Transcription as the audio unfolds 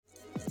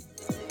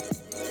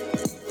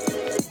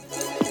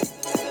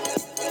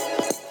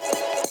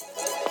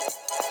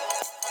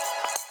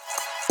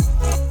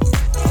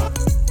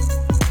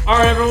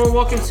everyone,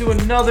 welcome to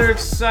another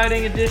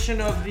exciting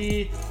edition of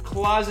the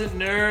Closet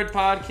Nerd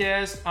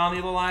Podcast. On the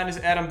other line is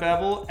Adam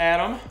Bevel.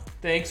 Adam,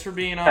 thanks for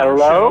being on our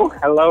show.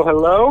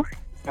 Hello.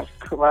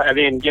 I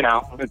mean, you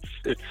know,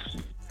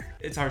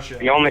 it's our show.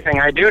 The only thing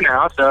I do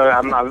now, so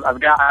I've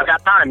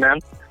got time,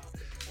 man.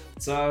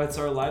 It's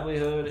our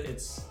livelihood.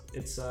 It's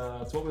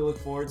what we look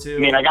forward to. I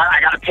mean, I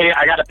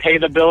gotta pay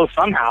the bills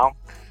somehow.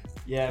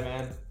 Yeah,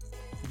 man.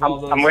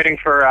 I'm waiting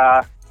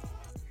for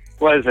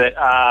what is it?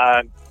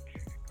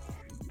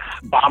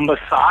 Bomba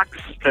Socks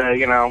to,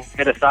 you know,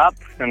 hit us up,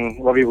 and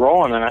we'll be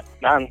rolling in it.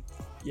 Done.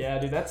 Yeah,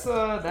 dude, that's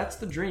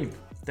the dream.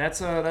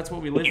 That's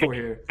what we live for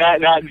here. Get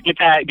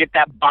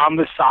that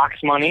Bomba Socks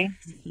money.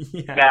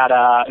 Yeah.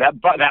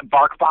 That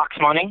Bark Box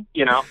money.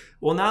 You know.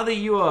 Well, now that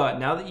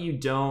you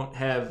don't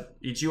have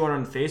you are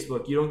on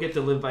Facebook, you don't get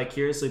to live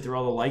vicariously through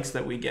all the likes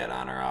that we get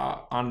on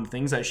our on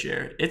things I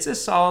share. It's a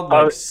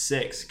solid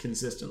 6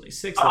 consistently.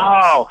 6 likes.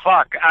 Oh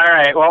fuck! All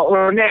right.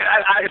 Well,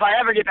 if I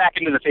ever get back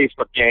into the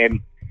Facebook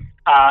game.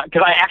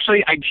 Because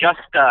I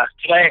just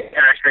today,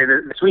 or actually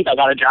this week, I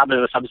got a job as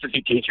a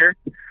substitute teacher.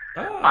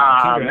 Oh,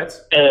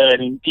 congrats!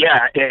 And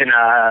yeah, in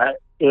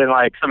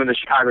like some of the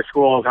Chicago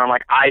schools, and I'm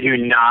like, I do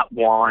not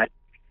want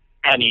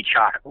any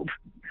child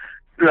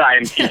that I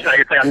am teaching.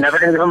 Like, it's like I'm never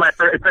going to give them my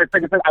first. It's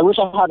like, I wish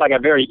I had like a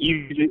very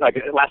easy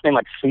last name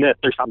like Smith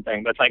or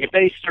something. But it's like if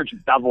they search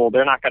Bevel,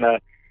 they're gonna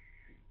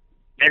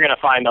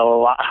find a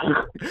lot.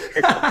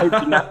 It's like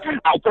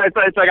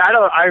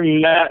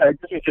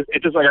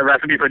it's just like a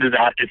recipe for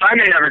disaster. So I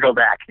may never go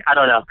back. I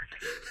don't know.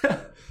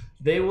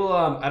 They will.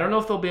 I don't know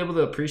if they'll be able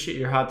to appreciate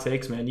your hot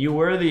takes, man. You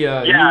were the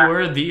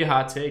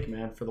hot take,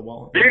 man, for the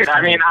wall. Dude,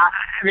 I mean,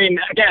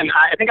 again,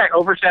 I think I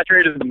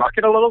oversaturated the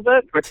market a little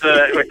bit with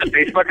the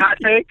Facebook hot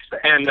takes,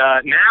 and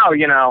now,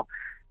 you know,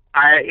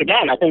 I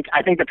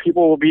think that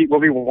people will be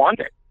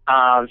wanting.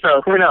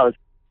 So who knows?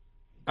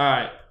 All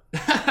right.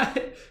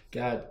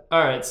 God.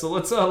 All right, so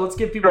let's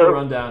give people a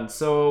rundown.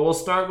 So we'll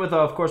start with,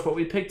 of course, what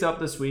we picked up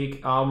this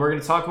week. We're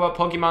going to talk about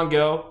Pokemon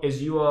Go,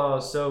 as you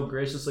so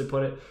graciously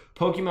put it.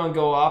 Pokemon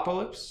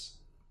Go-apocalypse.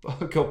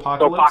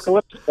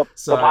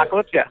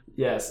 Go-apocalypse, yeah.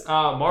 Yes.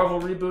 Marvel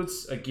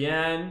reboots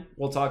again.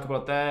 We'll talk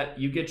about that.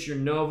 You get your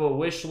Nova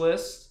wish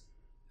list.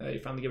 You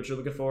finally get what you're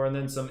looking for, and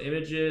then some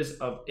images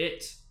of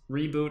It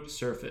reboot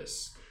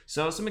surface.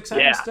 So some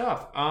exciting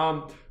stuff.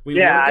 I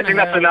think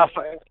that's enough.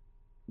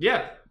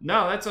 Yeah,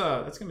 no, that's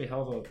gonna be a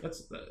hell of a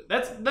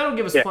that'll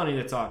give us plenty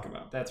to talk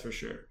about. That's for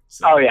sure.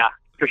 So, oh yeah,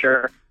 for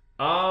sure.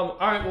 All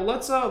right, well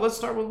let's start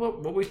with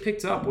what we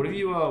picked up. What have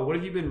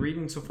you been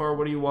reading so far?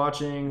 What are you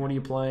watching? What are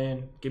you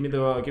playing? Give me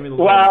the.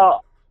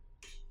 Well,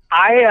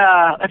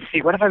 let's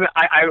see. What have I been?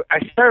 I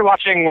started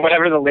watching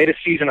whatever the latest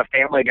season of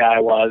Family Guy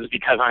was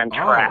because I'm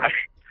trash.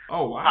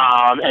 Oh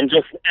wow. And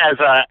just as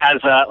a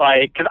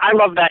like, because I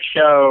love that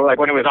show. Like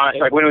when it was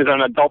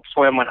on Adult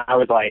Swim when I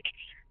was like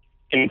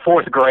in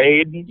 4th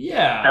grade.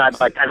 Yeah. And I'd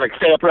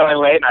stay up really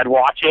late and I'd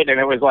watch it, and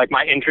it was like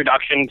my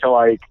introduction to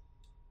like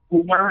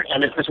humor.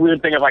 And it's this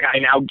weird thing of like I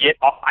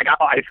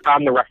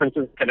found the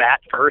references to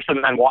that first,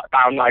 and then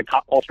found like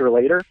pop culture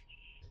later.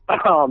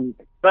 But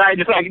I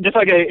just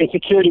like a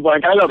security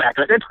blanket. I go back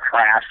to it. It's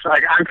trash.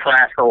 Like I'm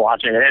trash for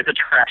watching it. It's a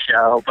trash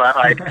show, but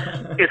like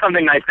it's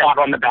something nice to have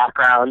on the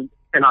background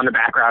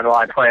while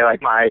I play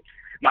like my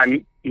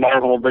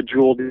Marvel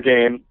Bejeweled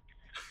game.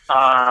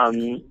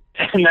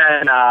 And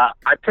then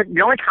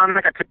the only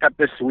comic I picked up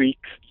this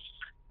week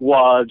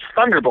was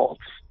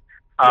Thunderbolts,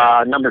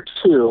 number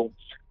 2.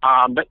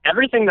 But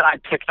everything that I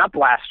picked up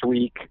last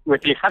week,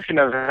 with the exception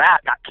of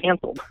that, got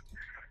canceled.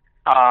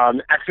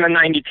 X-Men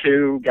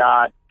 92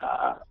 got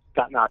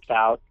knocked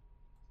out,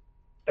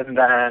 and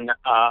then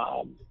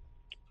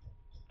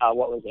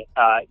what was it?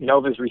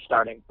 Nova's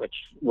restarting, which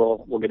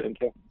we'll get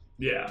into.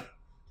 Yeah.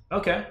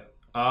 Okay.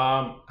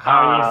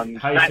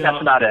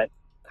 That's about it.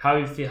 How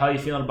you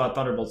feeling about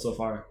Thunderbolts so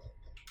far?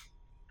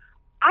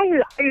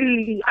 I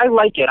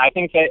like it. I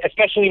think that,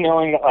 especially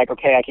knowing that, like,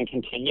 okay, I can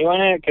continue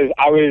in it, because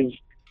I was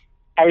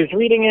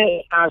reading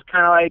it, and I was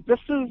kind of like, this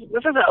is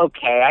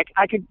okay.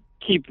 I could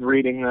keep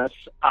reading this.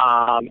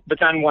 But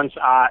then when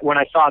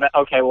I saw that,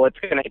 okay, well, it's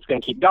gonna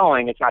keep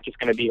going. It's not just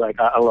gonna be like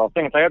a little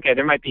thing. It's like, okay,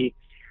 there might be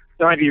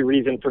a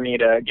reason for me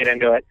to get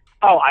into it.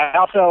 Oh, I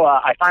also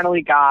I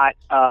finally got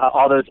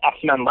all those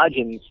X-Men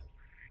Legends.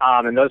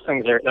 And those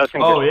things are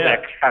sick.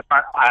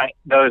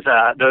 Those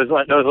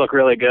look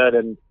really good,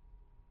 and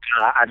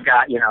I've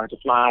got, you know,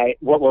 just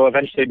what will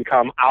eventually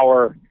become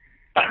our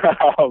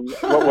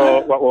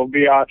what will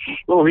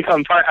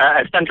become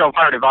a central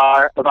part of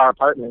our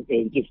apartment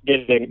is just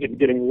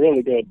getting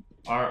really good.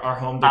 Our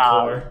home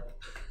decor.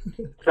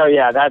 So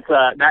yeah, that's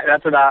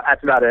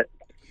about it.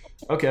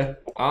 Okay.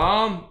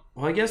 Well,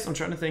 I guess I'm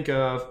trying to think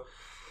of.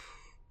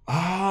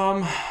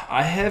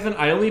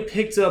 I only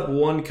picked up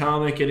one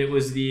comic, and it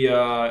was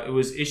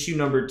issue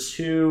number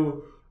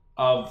 2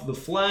 of The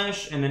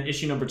Flash, and then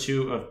issue number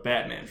 2 of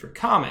Batman for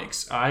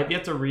comics. I have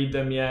yet to read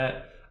them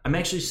yet. I'm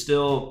actually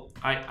still,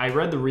 I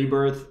read the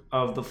Rebirth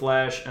of The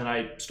Flash, and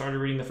I started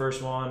reading the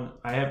first one.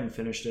 I haven't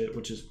finished it,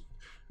 which is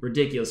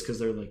ridiculous because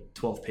they're like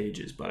 12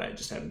 pages, but I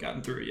just haven't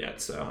gotten through it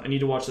yet. So I need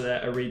to watch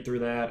that. I read through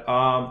that.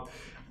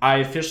 I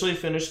officially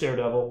finished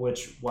Daredevil,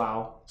 which,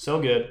 wow, so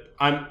good.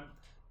 I'm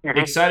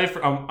excited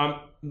for. I'm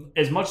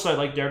as much as I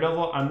like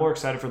Daredevil, I'm more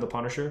excited for the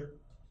Punisher.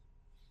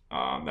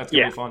 That's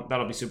gonna be fun.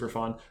 That'll be super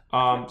fun.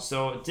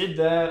 So did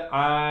that.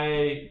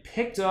 I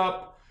picked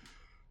up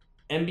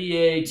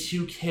NBA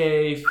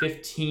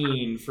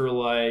 2K15 for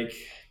like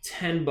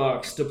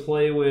 $10 to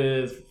play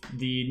with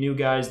the new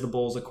guys the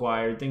Bulls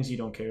acquired. Things you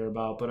don't care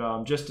about,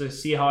 but just to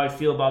see how I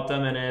feel about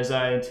them. And as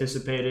I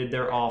anticipated,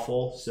 they're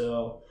awful.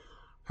 So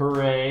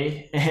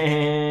hooray!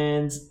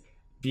 And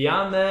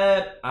beyond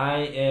that,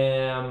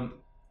 I'm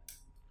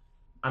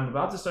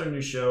about to start a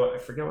new show. I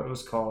forget what it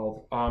was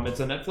called. It's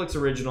a Netflix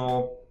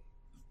original.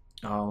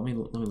 Let me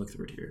look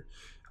through it here.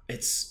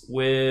 It's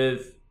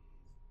with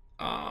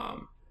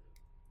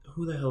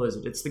who the hell is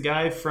it? It's the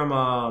guy from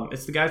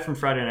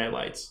Friday Night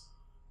Lights.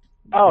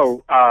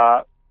 Oh,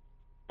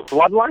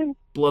 Bloodline?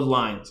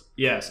 Bloodlines.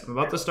 Yes, I'm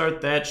about to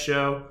start that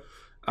show.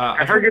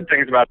 I've heard good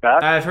things about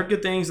that. I've heard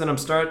good things, and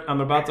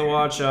I'm about to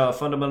watch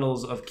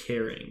Fundamentals of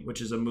Caring, which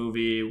is a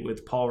movie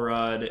with Paul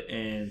Rudd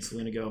and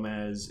Selena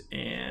Gomez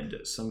and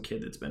some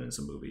kid that's been in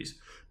some movies.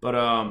 But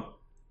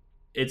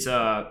it's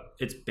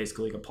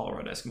basically like a Paul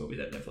Rudd-esque movie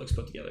that Netflix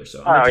put together.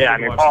 So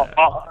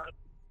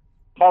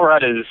Paul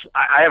Rudd is.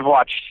 I have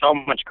watched so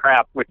much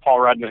crap with Paul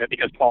Rudd in it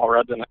because Paul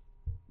Rudd's in it.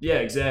 Yeah,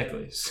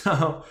 exactly. So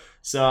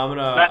I'm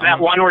gonna that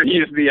one where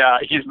he's the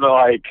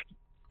like.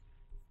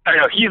 I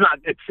don't know. He's not.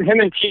 It's him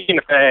and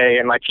Tina Fey,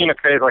 and like Tina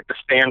Fey is like the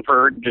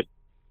Stanford just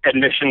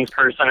admissions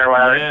person or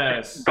whatever.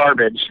 Yes. It's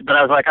garbage. But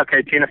I was like,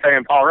 okay, Tina Fey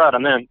and Paul Rudd,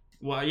 I'm in.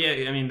 Well,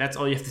 yeah. I mean, that's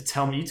all you have to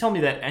tell me. You tell me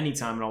that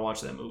anytime, and I'll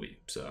watch that movie.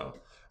 So.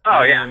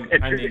 I'm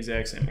the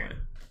exact same way.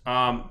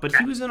 But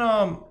he was in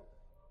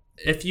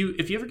If you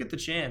ever get the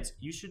chance,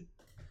 you should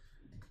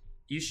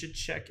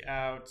check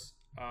out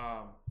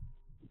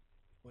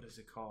what is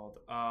it called?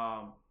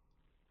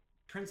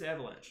 Prince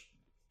Avalanche.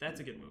 That's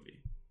a good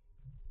movie.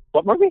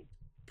 What movie?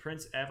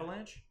 Prince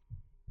Avalanche.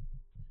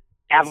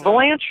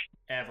 Avalanche?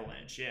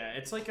 Avalanche. Yeah,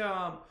 it's like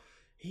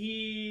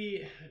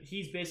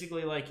he's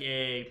basically like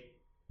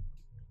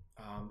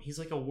he's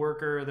like a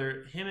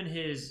worker.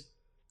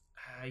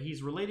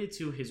 He's related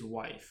to his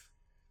wife,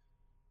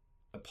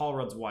 Paul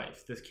Rudd's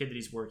wife, the kid that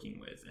he's working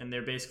with, and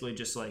they're basically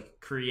just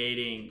like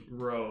creating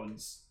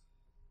roads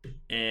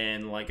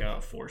in like a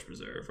forest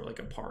preserve or like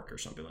a park or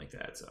something like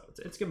that. So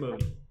it's a good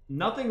movie.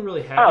 Nothing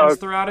really happens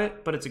throughout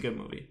it, but it's a good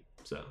movie.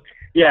 So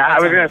yeah, I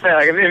was gonna say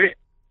like if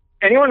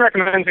anyone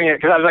recommends me it,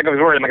 because I was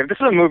worried. I'm like, if this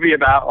is a movie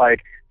about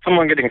like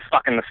someone getting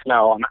stuck in the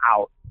snow, I'm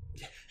out.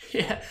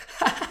 Yeah,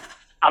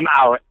 I'm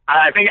out.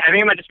 I think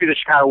it might just be the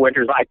Chicago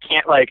winters. I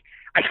can't like.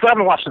 I still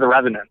haven't watched The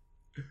Revenant,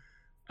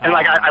 and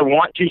like I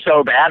want to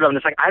so bad. But I'm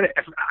just like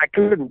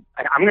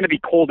I'm going to be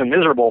cold and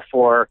miserable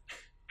for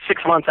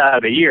 6 months out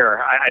of the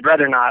year. I'd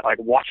rather not like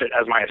watch it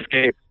as my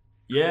escape.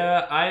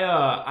 Yeah,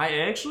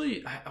 I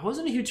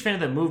wasn't a huge fan of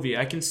that movie.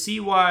 I can see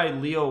why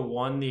Leo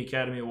won the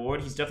Academy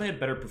Award. He's definitely had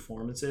better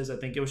performances. I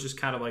think it was just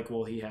kind of like,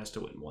 well, he has to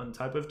win one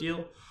type of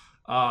deal.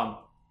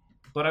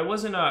 But I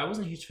wasn't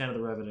a huge fan of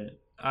The Revenant.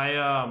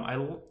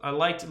 I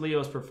liked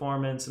Leo's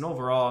performance, and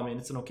overall, I mean,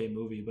 it's an okay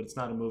movie, but it's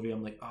not a movie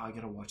I'm like, oh, I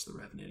gotta watch The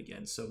Revenant again.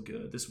 It's so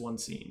good. This one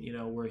scene,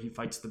 where he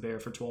fights the bear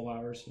for 12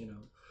 hours,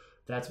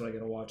 that's what I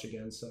gotta watch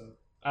again. So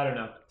I don't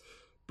know,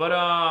 but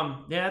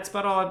yeah, that's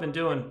about all I've been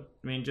doing.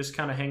 I mean, just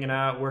kind of hanging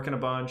out, working a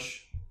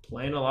bunch,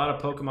 playing a lot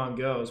of Pokemon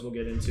Go, as we'll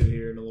get into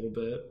here in a little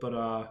bit. But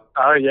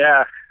oh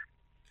yeah,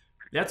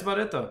 that's about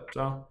it though.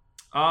 So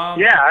yeah,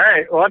 all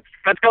right. Well,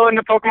 let's go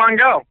into Pokemon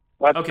Go.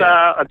 Let's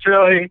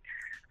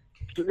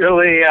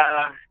really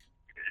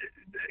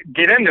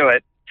get into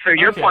it. So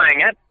you're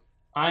playing it.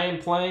 I am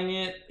playing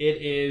it.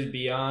 It is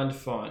beyond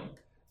fun.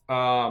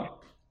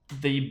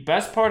 The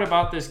best part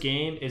about this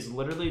game is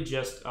literally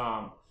just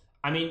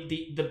I mean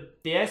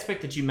the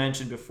aspect that you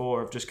mentioned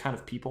before of just kind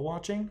of people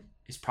watching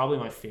is probably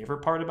my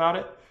favorite part about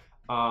it.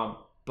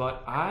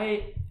 But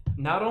I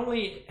not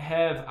only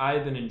have I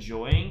been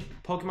enjoying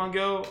Pokemon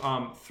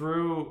Go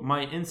through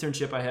my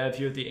internship I have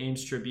here at the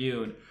Ames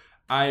Tribune.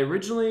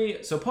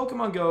 So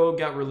Pokemon Go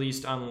got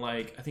released on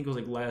I think it was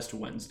last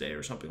Wednesday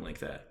or something like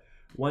that.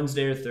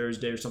 Wednesday or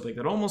Thursday or something like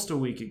that, almost a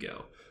week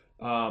ago.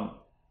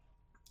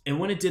 And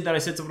when it did that, I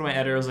said something to my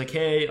editor. I was like,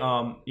 hey,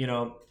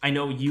 I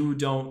know you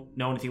don't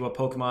know anything about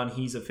Pokemon.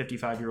 He's a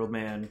 55-year-old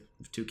man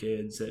with 2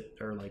 kids that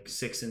are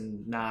 6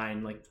 and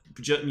 9,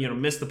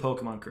 missed the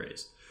Pokemon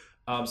craze.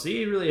 So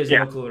he really has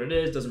no clue what it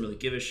is, doesn't really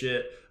give a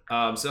shit.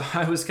 So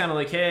I was kind of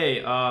like,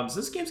 hey, so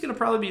this game's going to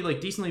probably be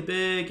decently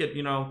big.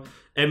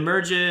 It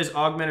merges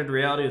augmented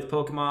reality with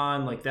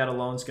Pokemon. That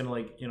alone is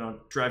going to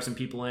drive some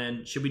people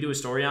in. Should we do a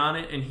story on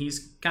it? And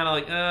he's kind of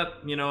like,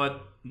 you know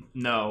what?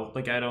 No,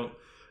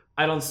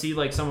 I don't see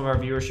some of our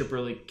viewership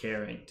really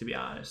caring, to be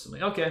honest. I'm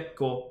like, okay,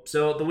 cool.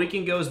 So the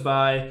weekend goes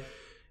by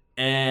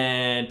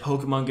and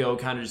Pokemon Go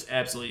kind of just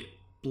absolutely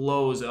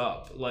blows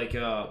up.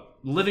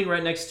 Living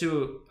right next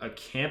to a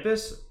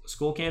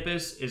school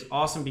campus is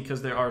awesome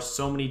because there are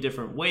so many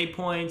different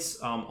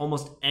waypoints.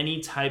 Almost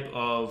any type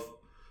of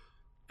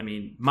I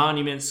mean,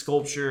 monument,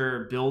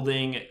 sculpture,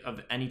 building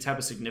of any type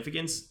of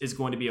significance is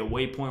going to be a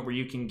waypoint where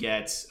you can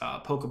get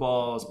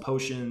Pokeballs,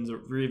 potions,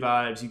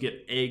 revives. You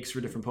get eggs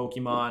for different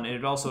Pokemon, and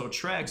it also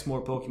attracts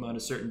more Pokemon to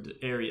certain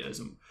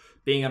areas. And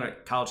being on a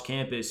college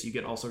campus, you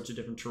get all sorts of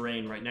different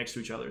terrain right next to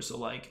each other. So,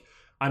 like,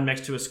 I'm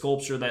next to a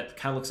sculpture that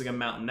kind of looks like a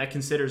mountain. That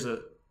considers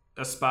a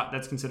spot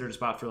that's considered a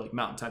spot for like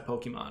mountain type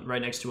Pokemon.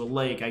 Right next to a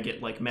lake, I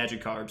get like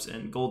Magikarps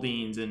and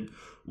Goldines and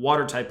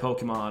water type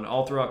Pokemon.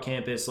 All throughout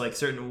campus, like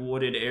certain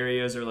wooded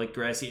areas or like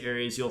grassy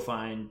areas, you'll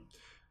find,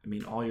 I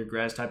mean, all your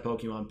grass type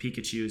Pokemon,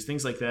 Pikachus,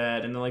 things like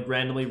that, and then like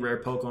randomly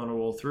rare Pokemon will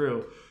roll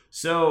through.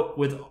 So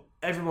with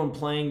everyone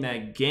playing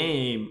that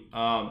game,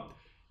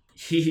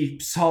 he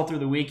saw through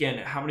the weekend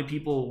how many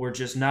people were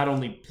just not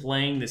only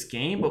playing this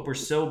game, but were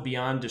so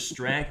beyond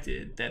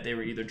distracted that they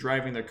were either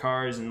driving their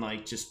cars in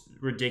like just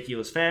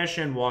ridiculous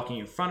fashion, walking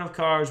in front of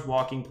cars,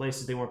 walking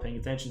places they weren't paying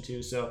attention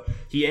to. So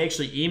he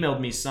actually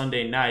emailed me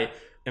Sunday night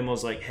and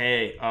was like,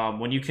 hey,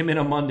 when you come in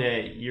on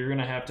Monday, you're going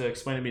to have to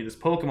explain to me this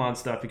Pokemon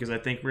stuff because I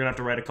think we're going to have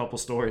to write a couple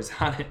stories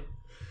on it.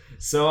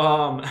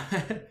 So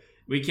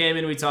we came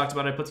in, we talked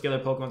about it, I put together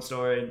a Pokemon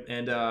story,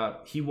 and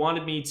he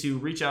wanted me to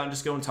reach out and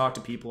just go and talk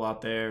to people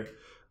out there.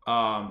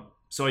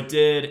 So I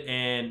did,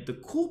 and the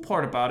cool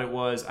part about it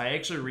was I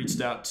actually reached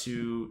out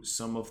to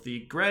some of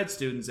the grad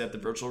students at the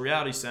Virtual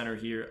Reality Center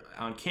here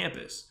on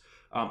campus.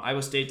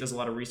 Iowa State does a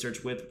lot of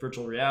research with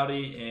virtual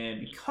reality,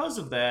 and because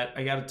of that,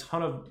 I got a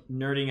ton of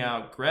nerding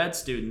out grad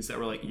students that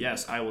were like,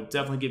 yes, I will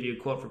definitely give you a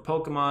quote for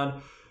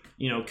Pokemon.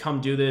 You know,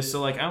 come do this. So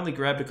like I only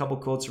grabbed a couple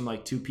quotes from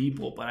like 2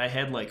 people, but I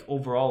had like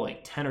overall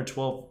like 10 or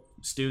 12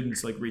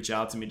 students like reach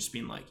out to me just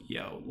being like,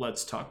 yo,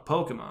 let's talk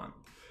Pokemon.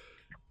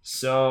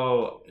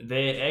 So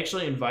they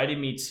actually invited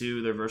me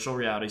to their virtual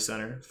reality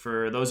center.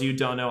 For those of you who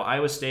don't know,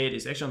 Iowa State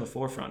is actually on the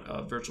forefront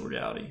of virtual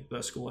reality,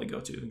 the school I go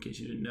to. In case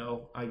you didn't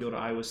know, I go to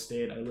Iowa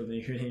State. I live in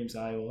your name's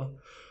Iowa.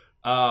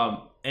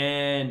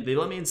 And they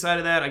let me inside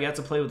of that. I got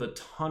to play with a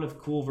ton of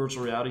cool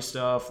virtual reality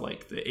stuff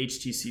like the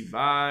HTC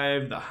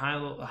Vive, the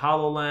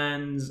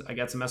HoloLens. I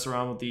got to mess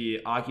around with the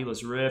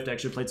Oculus Rift. I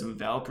actually played some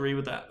Valkyrie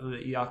with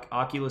the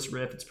Oculus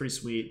Rift. It's pretty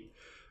sweet.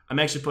 I'm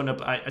actually putting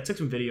up, I took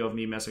some video of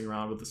me messing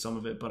around with some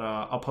of it, but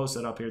I'll post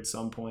it up here at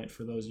some point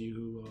for those of you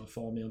who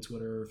follow me on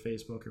Twitter or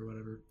Facebook or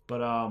whatever.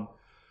 But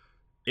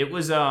it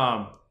was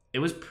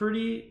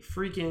pretty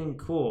freaking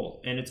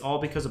cool, and it's all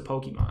because of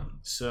Pokemon.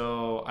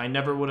 So I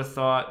never would have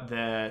thought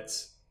that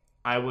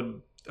I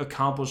would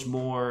accomplish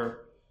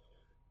more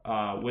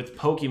with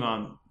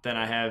Pokemon than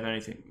I have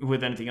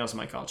with anything else in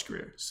my college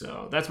career.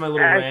 So that's my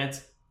little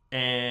rant,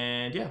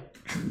 and yeah.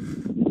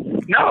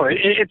 No,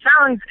 it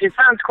sounds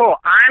cool.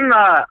 I'm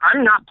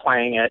not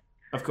playing it.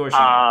 Of course.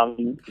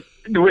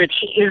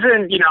 Which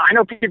isn't, I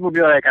know people will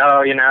be like,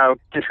 oh,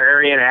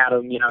 contrarian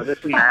Adam,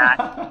 this and that.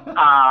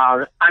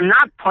 I'm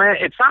not playing.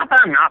 It's not that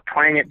I'm not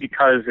playing it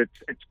because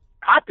it's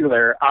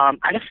popular. I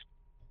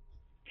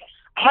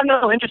have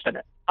no interest in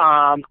it.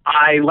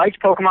 I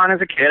liked Pokemon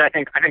as a kid. I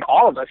think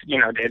all of us,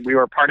 did. We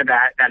were part of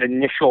that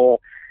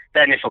initial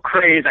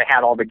craze. I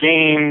had all the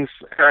games.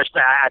 First,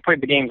 I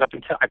played the games up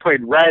until I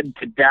played Red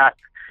to death.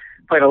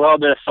 Played a little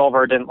bit of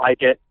Silver, didn't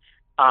like it.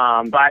 But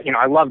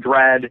I loved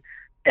Red,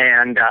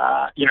 and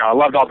I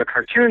loved all the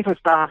cartoons and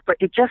stuff. But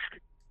it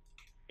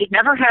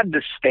never had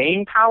the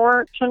staying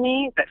power to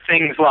me that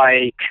things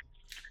like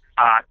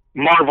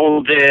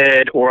Marvel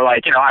did, or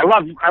like I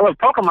love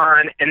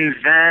Pokemon, and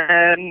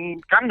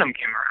then Gundam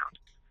came around.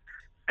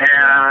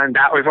 And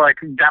that was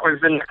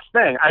the next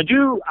thing.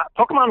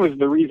 Pokemon was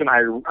the reason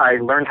I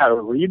learned how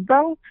to read,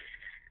 though,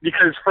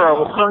 because for a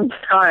long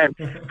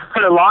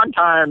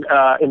time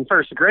in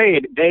first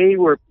grade, they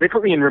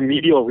put me in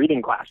remedial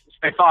reading classes.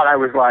 They thought I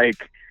was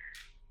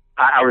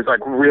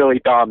really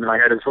dumb and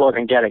like I just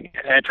wasn't getting it.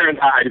 And it turns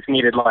out I just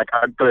needed like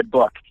a good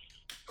book,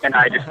 and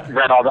I just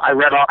read all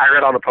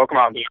the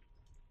Pokemon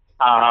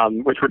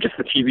games, which were just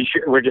the TV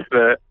show, were just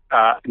the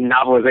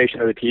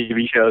novelization of the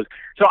TV shows.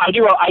 So I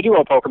do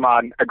owe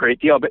Pokemon a great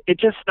deal, but it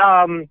just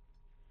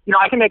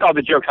I can make all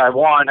the jokes I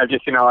want. I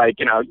just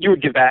you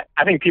would give that.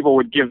 I think people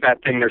would give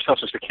that thing their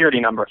social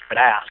security number if it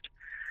asked.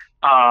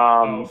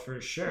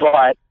 For sure.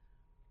 But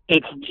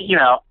it's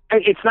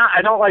it's not.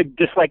 I don't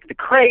dislike the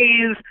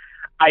craze.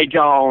 I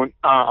don't.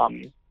 I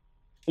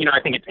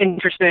think it's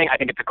interesting. I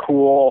think it's a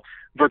cool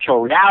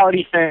virtual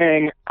reality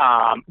thing.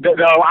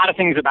 There are a lot of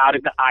things about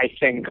it that I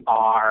think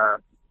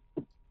are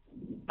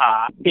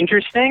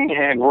interesting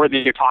and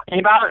worthy of talking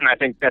about, and I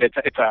think that it's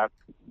a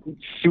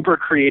super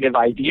creative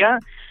idea.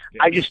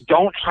 I just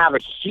don't have a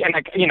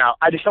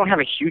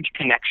huge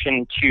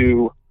connection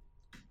to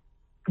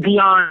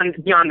beyond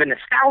the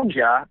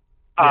nostalgia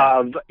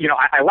of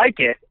I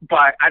like it,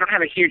 but I don't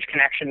have a huge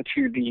connection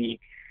to the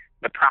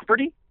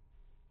property.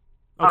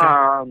 Okay.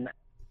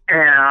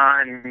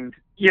 And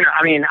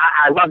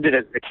I loved it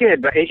as a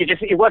kid, but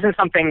it wasn't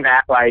something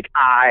that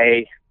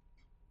I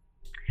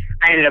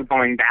ended up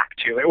going back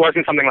to. It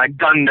wasn't something like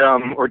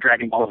Gundam or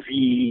Dragon Ball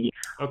Z,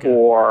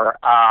 or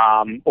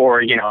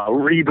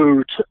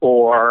Reboot,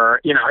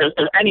 or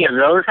if any of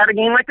those had a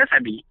game like this,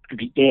 I'd be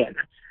in.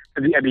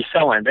 I'd be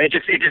so in. But it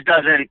just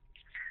doesn't.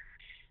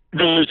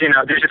 There's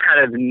just kind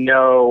of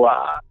no.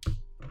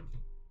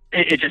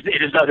 It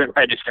just doesn't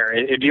register.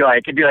 It'd be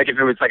like if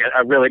it was like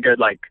a really good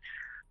like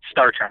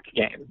Star Trek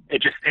game.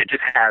 It just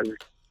has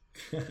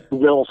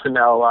little to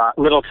no.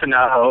 And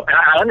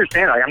I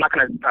understand. Like I'm not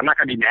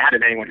gonna be mad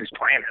at anyone who's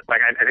playing it.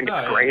 Like I think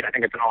it's great. I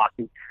think it's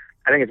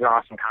an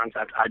awesome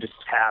concept. I just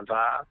have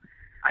I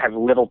have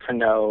little to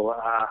no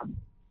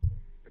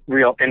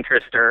real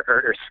interest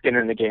or skin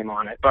in the game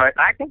on it. But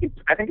I think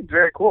it's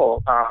very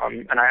cool.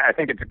 And I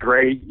think it's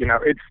great.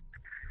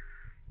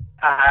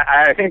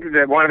 I think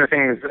that one of the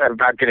things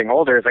about getting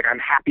older is like I'm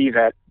happy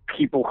that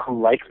people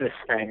who like this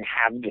thing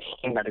have this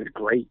thing that is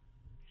great.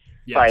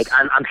 Yes. Like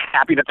I'm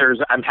happy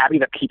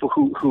that people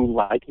who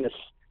like this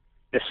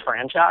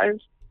franchise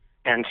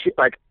and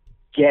like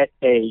get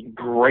a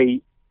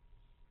great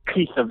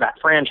piece of that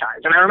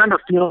franchise. And I remember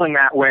feeling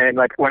that when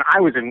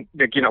I was in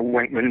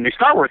when the new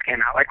Star Wars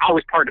came out, like I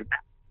was part of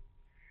that.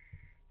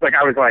 Like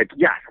I was like,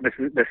 yes,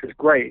 this is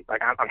great.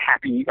 Like I'm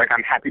happy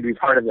to be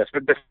part of this.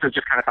 But this is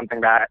just kind of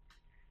something that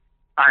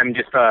I'm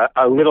just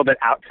a little bit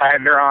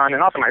outsider on.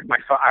 And also my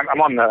phone,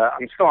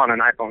 I'm still on an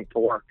iPhone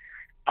 4.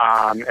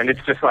 And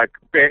it's just like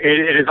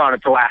it is on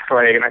its last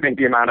leg, and I think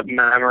the amount of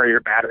memory or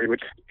battery,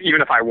 which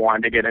even if I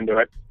wanted to get into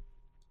it,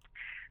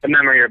 the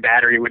memory or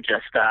battery would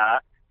just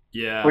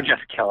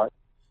kill it.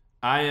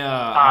 I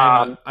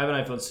have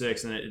an iPhone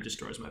 6 and it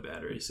destroys my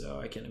battery,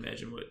 so I can't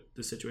imagine what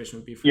the situation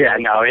would be for me.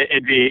 No,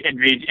 it'd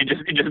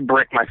just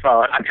brick my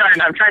phone. I'm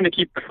trying to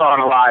keep the phone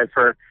alive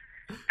for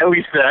at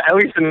least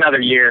another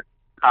year.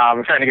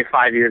 I'm trying to get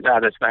 5 years out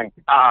of this thing.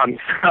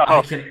 So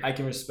I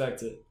can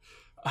respect it.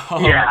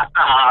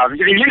 I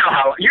mean, you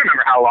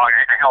remember how long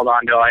I held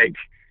on to like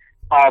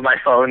all my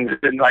phones,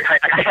 and like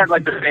I had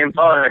like the same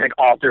phone I think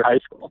all through high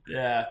school.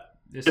 Yeah.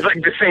 It's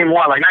like the same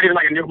one, like not even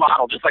like a new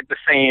model, just like the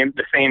same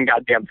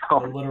goddamn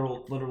phone. The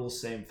literal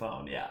same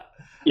phone, yeah.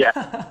 Yeah.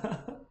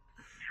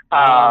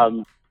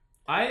 I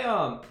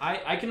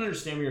can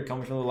understand where you're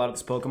coming from with a lot of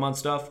this Pokemon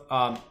stuff.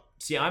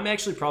 See, I'm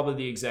actually probably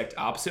the exact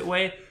opposite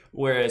way,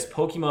 whereas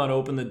Pokemon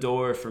opened the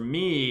door for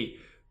me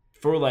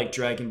for like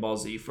Dragon Ball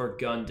Z, for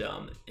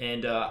Gundam,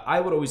 and I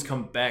would always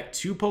come back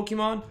to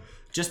Pokemon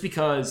just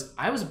because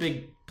I was a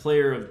big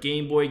player of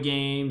Game Boy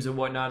games and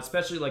whatnot,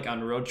 especially like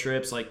on road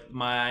trips. Like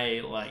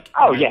my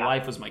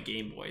life was my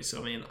Game Boy. So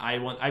I mean,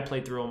 I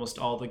played through almost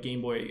all the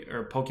Game Boy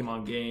or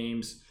Pokemon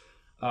games.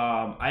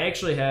 I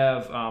actually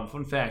have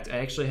fun fact. I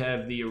actually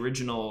have the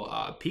original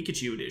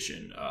Pikachu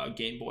edition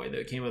Game Boy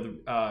that came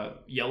with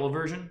yellow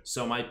version.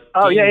 So my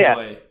Game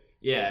Boy,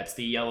 it's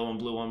the yellow and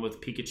blue one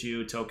with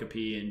Pikachu,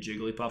 Togepi, and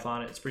Jigglypuff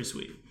on it. It's pretty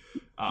sweet.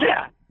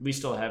 We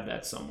still have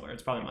that somewhere.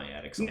 It's probably in my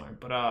attic somewhere.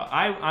 But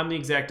I'm the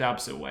exact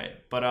opposite way.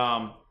 But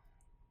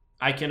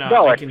I can.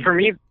 For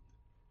me.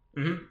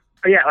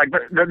 Mm-hmm. Yeah, like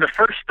the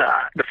first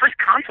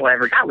console I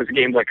ever got was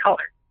Game Boy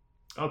Color.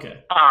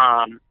 Okay.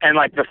 And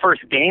like the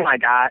first game I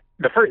got,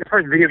 the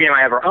first video game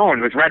I ever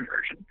owned was Red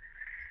version.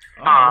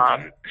 Oh,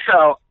 okay.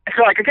 So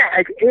like again,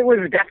 it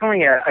was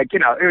definitely it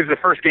was the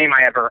first game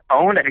I ever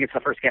owned. I think it's the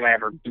first game I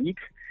ever beat.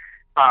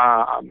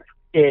 I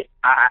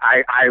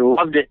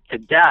loved it to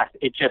death.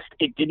 It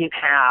didn't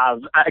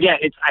have, again,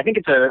 I think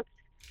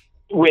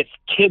with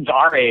kids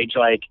our age,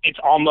 like it's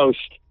almost,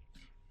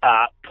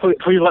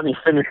 please let me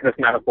finish this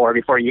metaphor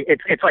before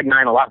it's like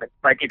 9/11.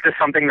 Like it's just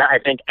something that I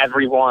think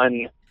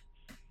everyone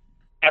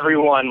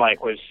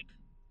like was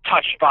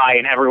touched by,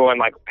 and everyone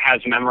like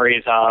has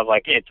memories of.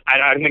 Like I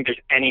don't think there's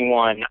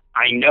anyone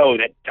I know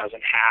that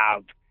doesn't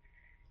have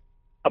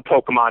a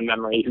Pokemon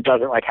memory who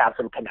doesn't like have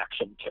some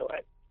connection to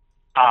it.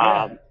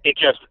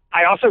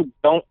 I also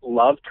don't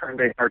love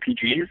turn-based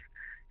RPGs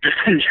just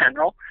in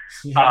general.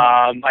 Yeah.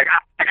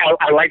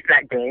 I liked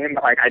that game,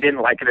 but like I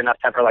didn't like it enough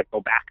to ever like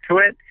go back to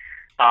it.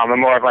 I'm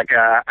more of like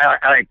I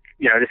like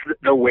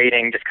the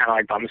waiting just kind of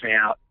like bums me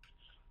out.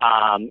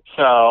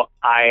 So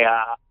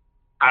I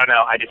don't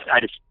know. I just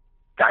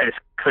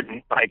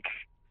couldn't, like,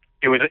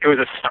 it was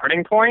a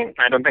starting point.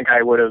 I don't think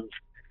I would have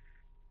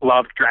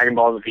loved Dragon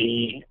Ball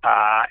Z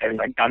and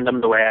like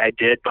Gundam the way I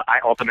did, but I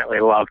ultimately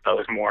loved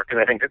those more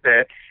because I think that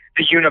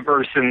the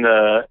universe and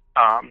the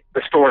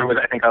story was,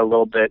 I think, a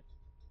little bit,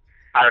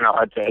 I don't know,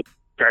 I'd say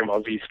Dragon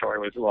Ball Z story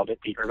was a little bit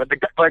deeper. But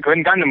like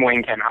when Gundam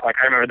Wing came out, like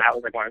I remember that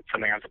was like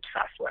something I was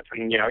obsessed with,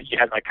 and you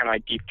had like kind of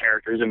like deep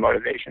characters and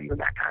motivations and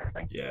that kind of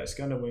thing. Yes,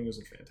 Gundam Wing was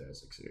a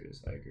fantastic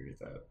series. I agree with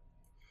that.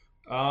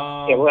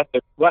 We'll have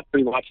to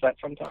rewatch that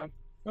sometime.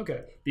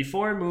 Okay.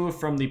 Before I move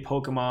from the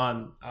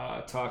Pokemon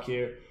talk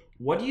here,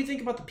 what do you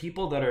think about the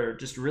people that are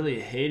just really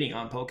hating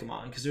on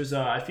Pokemon? Because there's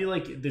I feel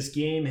like this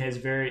game has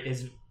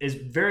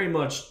very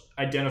much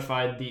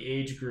identified the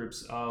age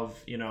groups of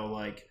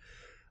like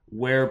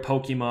where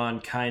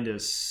Pokemon kind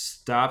of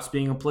stops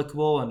being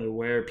applicable and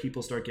where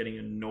people start getting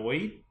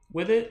annoyed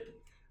with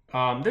it.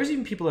 There's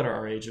even people that are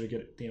our age that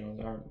get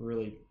that aren't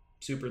really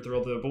super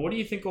thrilled with it. But what do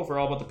you think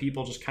overall about the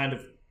people just kind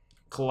of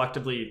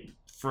collectively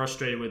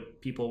frustrated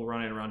with people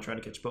running around trying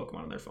to catch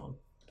Pokemon on their phone?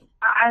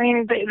 I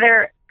mean,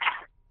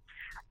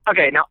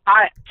 Okay, now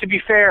to be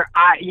fair,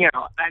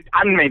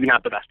 I'm maybe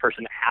not the best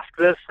person to ask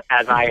this,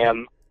 as I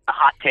am a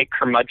hot take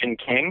curmudgeon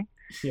king.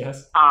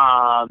 Yes.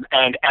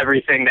 And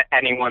everything that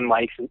anyone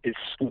likes is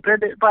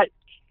stupid, but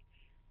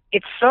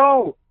it's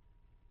so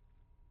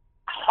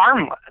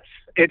harmless.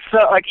 It's so,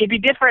 like, it'd be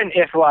different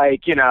if,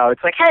 like,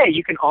 it's like, hey,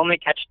 you can only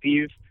catch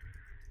these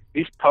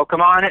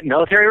Pokemon at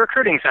military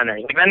recruiting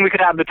centers. Like, then we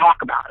could have the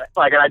talk about it.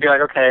 Like, and I'd be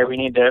like, okay, we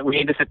need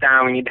to sit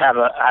down. We need to have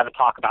a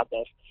talk about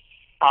this.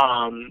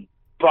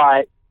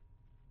 But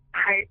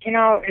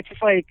it's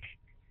just like,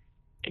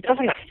 it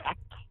doesn't affect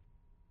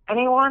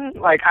anyone.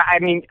 Like, I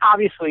mean,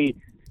 obviously,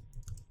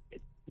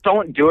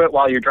 don't do it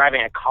while you're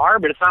driving a car,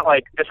 but it's not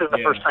like this is the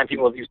first time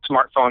people have used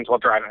smartphones while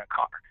driving a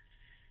car.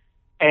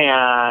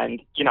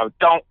 And,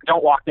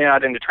 don't walk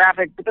out into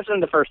traffic, but this isn't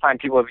the first time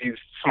people have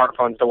used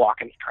smartphones to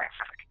walk into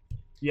traffic.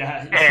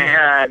 Yeah.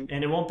 And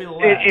it won't be the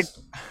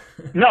last.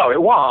 No,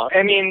 it won't.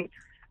 I mean,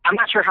 I'm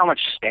not sure how much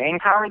staying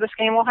power this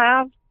game will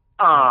have.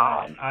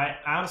 I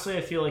honestly,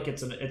 I feel like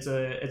it's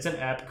an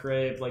app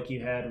crave like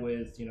you had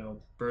with,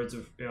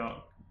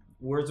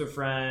 Words of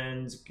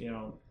Friends,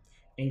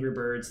 Angry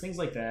Birds, things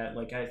like that.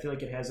 Like, I feel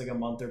like it has like a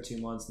month or 2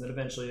 months, and then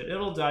eventually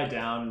it'll die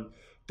down.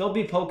 There'll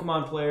be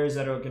Pokemon players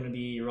that are going to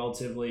be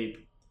relatively,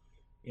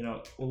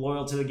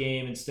 loyal to the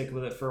game and stick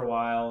with it for a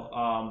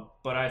while.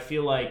 But I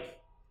feel like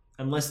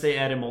unless they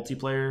add a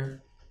multiplayer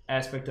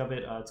aspect of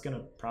it, it's going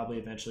to probably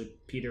eventually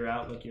peter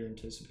out like you're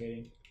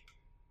anticipating.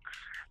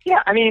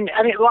 Yeah, I mean,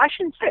 well, I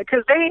shouldn't say,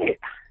 because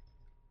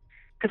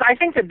I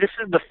think that this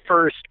is the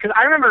first, because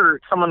I remember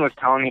someone was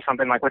telling me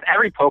something like, with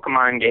every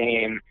Pokemon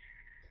game,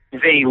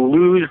 they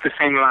lose the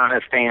same amount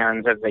of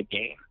fans as they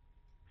gain.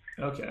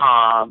 Okay.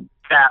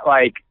 That,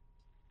 like,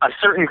 a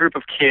certain group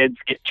of kids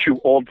get too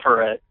old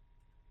for it,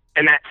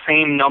 and that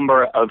same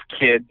number of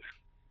kids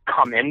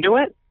come into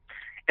it.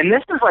 And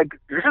this is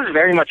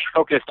very much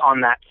focused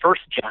on that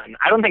first gen.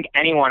 I don't think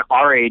anyone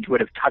our age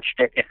would have touched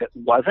it if it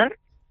wasn't.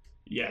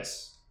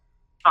 Yes.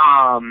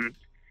 And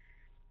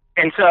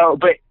so,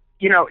 but,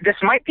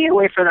 this might be a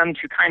way for them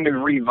to kind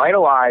of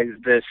revitalize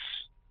this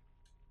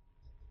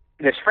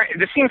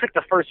seems like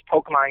the first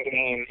Pokemon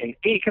game in 8,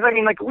 because, I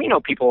mean, like, we know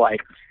people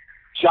like,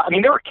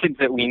 there were kids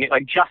that we knew,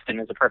 like Justin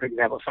is a perfect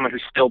example of someone who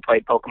still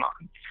played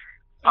Pokemon.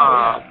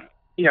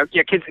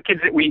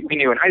 Kids that we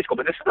knew in high school,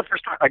 but this is the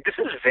first time, like, this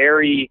is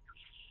very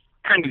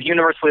kind of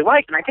universally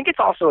liked, and I think it's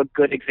also a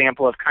good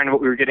example of kind of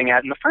what we were getting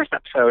at in the first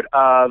episode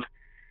of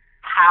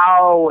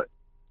how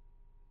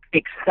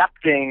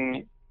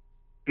accepting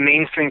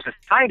mainstream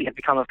society has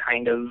become a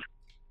kind of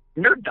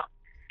nerddom.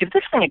 If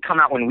this thing had come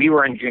out when we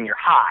were in junior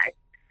high,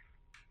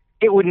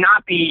 it would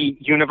not be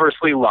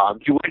universally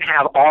loved. You wouldn't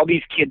have all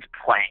these kids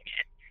playing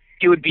it.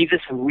 It would be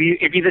this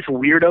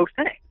weirdo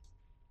thing.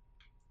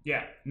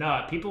 Yeah,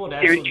 no, people would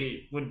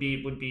absolutely would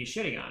be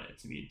shitting on it.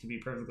 To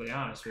be perfectly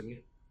honest with you.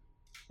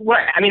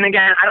 Well, I mean,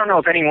 again, I don't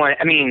know anyone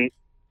in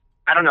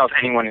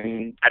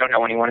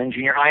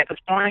junior high at this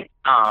point.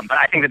 But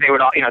I think that they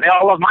would all, they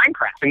all love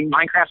Minecraft. And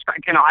Minecraft's,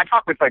 I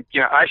talk with, like,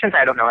 I shouldn't say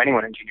I don't know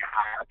anyone in junior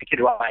high. Like, the kid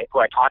who I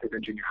taught is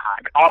in junior high,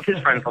 but all of his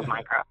friends love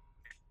Minecraft.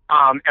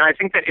 And I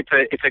think that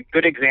it's a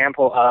good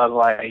example of,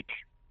 like,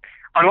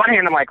 on one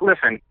hand, I'm like,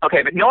 listen,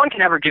 okay, but no one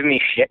can ever give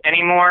me shit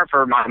anymore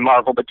for my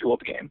Marvel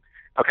Bejeweled game.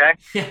 Okay?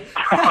 Yeah.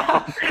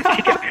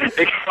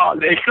 they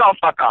can all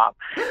fuck off.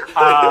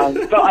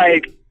 But,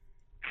 like,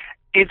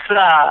 it's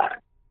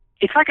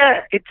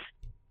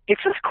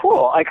just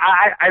cool. Like,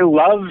 I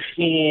love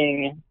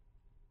seeing,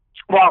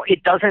 while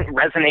it doesn't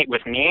resonate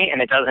with me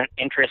and it doesn't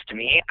interest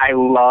me, I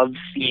love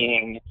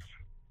seeing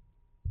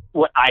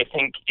what I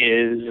think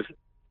is,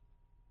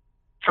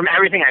 from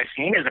everything I've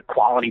seen, is a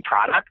quality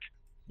product.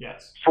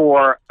 Yes.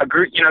 For a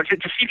group,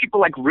 to see people,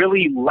 like,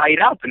 really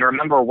light up and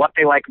remember what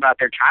they like about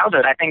their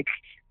childhood, I think,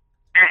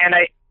 and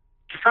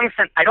to some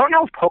extent, I don't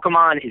know if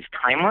Pokemon is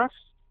timeless,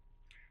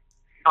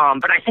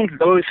 but I think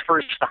those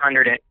first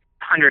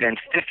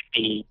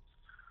 150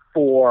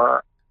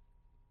 for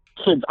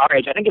kids our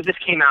age, I think if this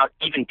came out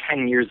even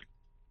 10 years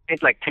in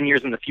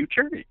the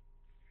future,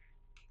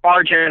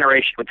 our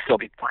generation would still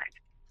be playing.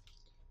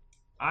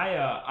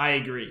 I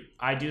agree.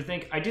 I do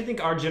think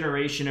our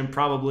generation, and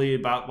probably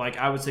about, like,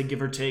 I would say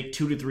give or take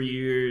 2 to 3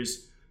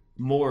 years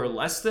more or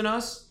less than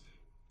us,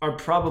 are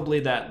probably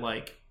that,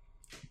 like,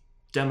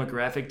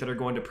 demographic that are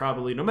going to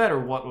probably, no matter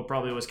what, will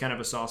probably was kind of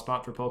a soft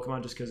spot for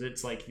Pokemon, just because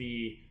it's like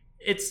I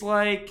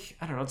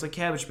don't know, it's like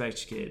Cabbage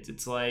Patch Kids.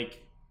 It's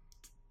like,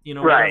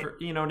 right. Whatever,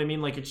 you know what I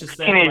mean? Like, it's just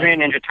that, Teenage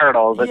Mutant Ninja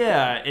Turtles.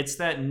 Yeah, it's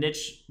that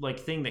niche, like,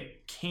 thing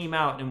that came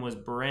out and was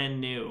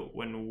brand new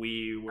when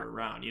we were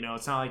around.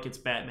 It's not like it's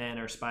Batman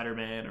or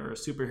Spider-Man or a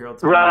superhero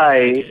thing.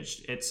 Right.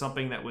 Packaged. It's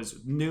something that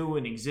was new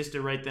and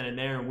existed right then and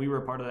there, and we were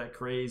a part of that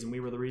craze, and we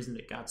were the reason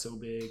it got so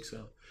big.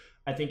 So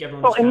I think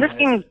everyone. Well, and this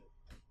seems.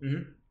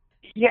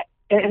 Yeah.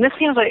 And this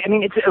seems like,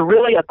 it's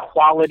really a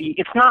quality.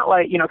 It's not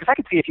like, because I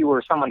could see if you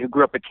were someone who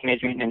grew up with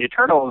Teenage Mutant Ninja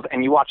Turtles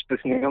and you watched this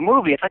new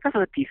movie, it's like, this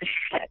is a piece of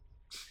shit.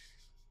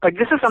 Like,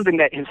 this is something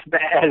that has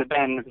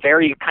been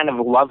very kind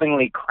of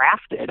lovingly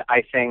crafted,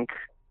 I think,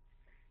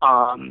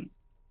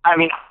 I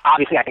mean,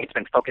 obviously, I think it's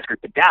been focus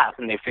group to death,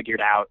 and they've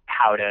figured out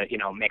how to,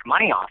 make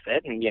money off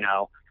it, and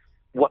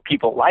what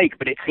people like.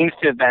 But it seems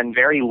to have been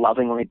very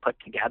lovingly put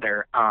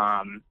together.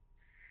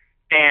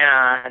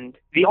 And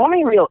the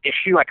only real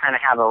issue I kind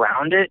of have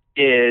around it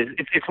is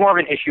it's more of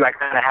an issue I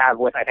kind of have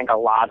with, I think, a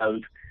lot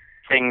of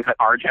things that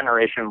our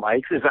generation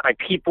likes, is that like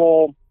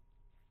people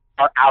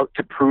are out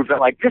to prove that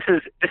like this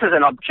is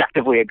an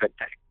objectively a good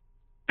thing.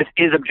 This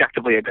is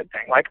objectively a good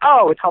thing. Like,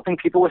 oh, it's helping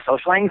people with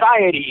social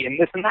anxiety and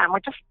this and that. I'm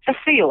like, just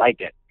say you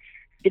like it.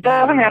 It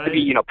doesn't have to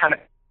be, kind of.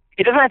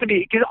 It doesn't have to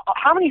be, because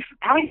how many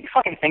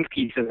fucking think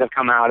pieces have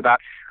come out about,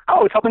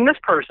 oh, it's helping this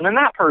person and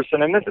that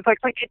person and this. It's like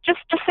just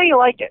say you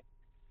like it.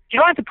 You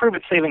don't have to prove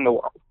it's saving the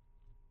world.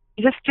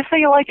 You just say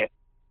you like it.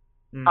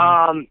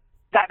 Mm-hmm.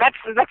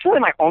 That's really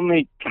my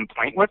only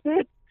complaint with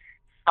it.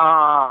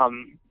 But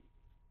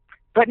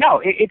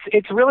no,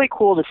 it's really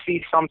cool to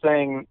see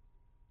something.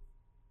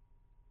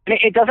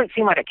 It doesn't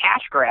seem like a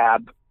cash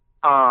grab.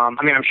 I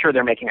mean, I'm sure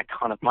they're making a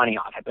ton of money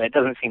off it, but it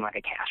doesn't seem like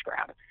a cash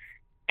grab.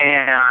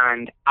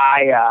 And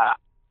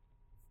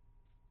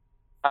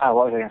what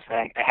was I going to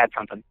say? I had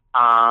something.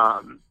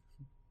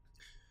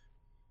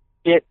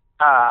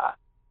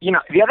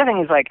 The other thing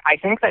is, like, I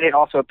think that it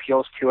also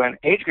appeals to an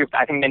age group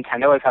that I think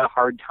Nintendo has had a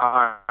hard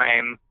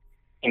time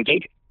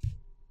engaging.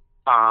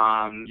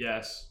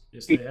 Yes,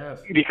 they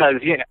have.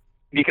 Because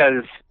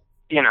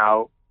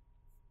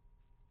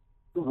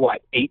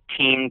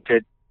 18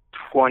 to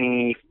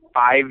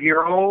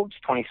 25-year-olds,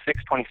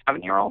 26,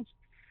 27-year-olds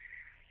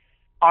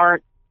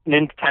aren't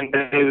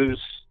Nintendo's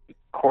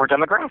core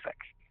demographic.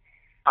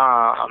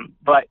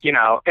 But,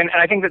 and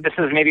I think that this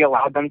has maybe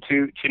allowed them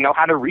to know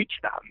how to reach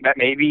them, that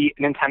maybe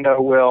Nintendo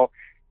will,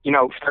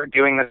 start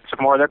doing this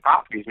with more of their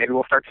properties. Maybe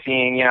we'll start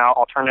seeing,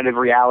 alternative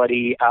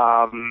reality,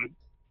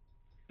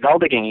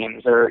 Zelda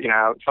games or,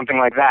 something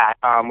like that,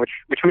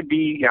 which would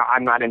be,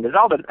 I'm not into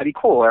Zelda, but that'd be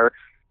cool, or,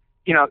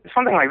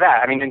 something like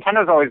that. I mean,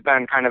 Nintendo's always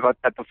been kind of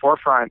at the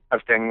forefront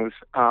of things.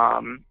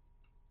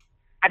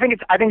 I think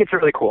it's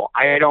really cool.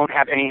 I don't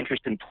have any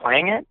interest in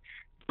playing it,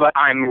 but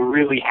I'm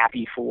really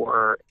happy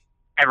for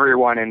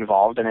everyone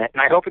involved in it,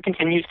 and I hope it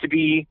continues to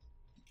be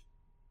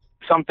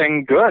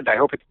something good. I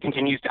hope it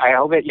continues to. I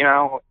hope it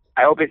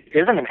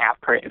isn't an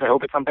app craze. I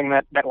hope it's something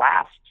that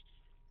lasts.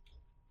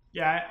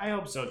 Yeah, I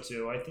hope so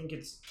too. I think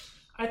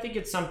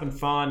it's something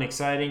fun,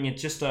 exciting.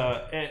 It's just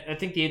I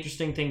think the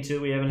interesting thing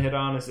too we haven't hit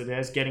on is it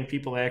is getting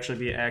people to actually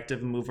be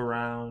active and move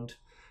around.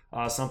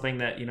 Something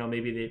that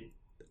maybe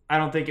I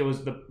don't think it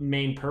was the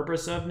main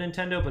purpose of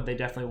Nintendo, but they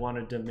definitely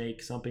wanted to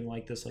make something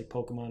like this, like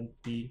Pokemon,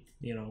 be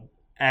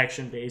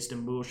action-based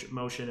and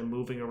motion and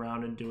moving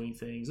around and doing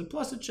things. And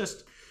plus,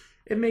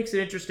 it makes it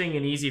interesting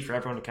and easy for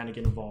everyone to kind of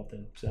get involved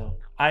in. So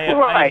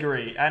I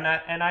agree. And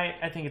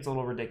I think it's a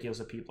little ridiculous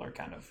that people are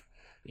kind of,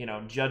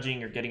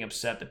 judging or getting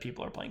upset that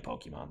people are playing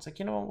Pokemon. It's like,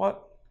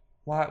 what?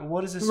 Why?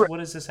 What is this? What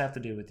does this have to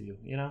do with you?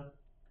 Yeah,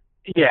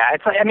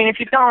 it's like, I mean, if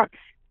you don't,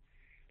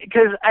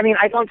 because I mean,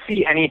 I don't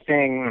see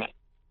anything,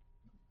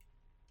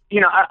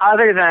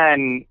 other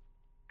than,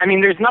 I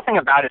mean, there's nothing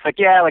about it. It's like,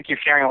 yeah, like you're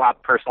sharing a lot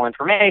of personal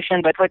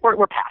information, but it's like we're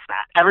past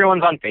that.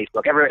 Everyone's on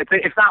Facebook.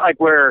 It's not like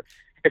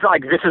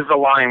this is the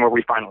line where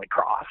we finally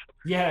crossed.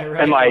 Yeah,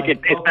 right. And like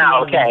it's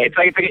not okay. It's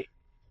like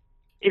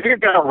if you're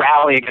gonna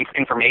rally against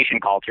information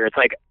culture, it's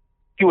like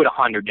do it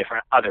 100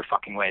 different other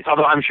fucking ways.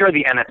 Although I'm sure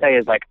the NSA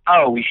is like,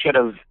 oh, we should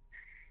have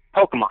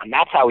Pokemon.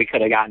 That's how we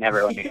could have gotten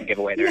everyone to give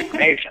away their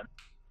information.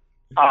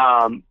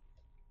 But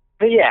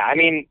yeah, I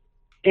mean,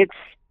 it's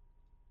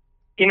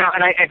and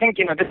I think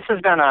this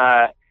has been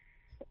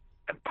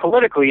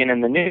politically and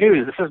in the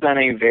news, this has been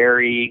a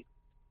very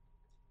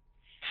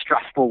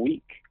stressful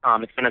week.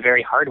 It's been a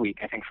very hard week,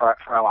 I think, for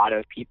a lot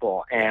of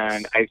people,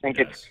 and I think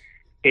it's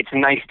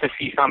nice to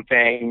see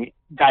something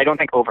that I don't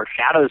think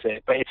overshadows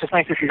it, but it's just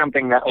nice to see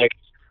something that, like,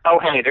 oh,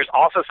 hey, there's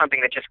also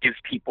something that just gives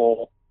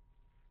people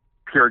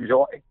pure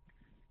joy.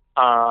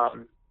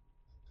 And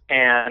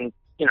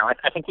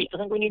I think we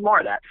need more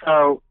of that.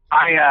 So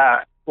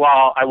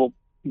while I will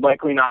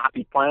likely not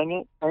be playing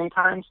it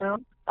anytime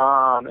soon,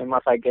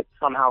 unless I get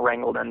somehow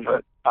wrangled into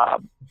it,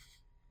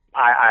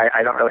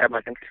 I don't really have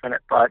much interest in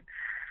it, but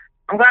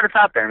I'm glad it's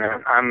out there,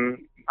 man.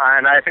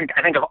 And I think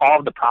of all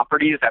of the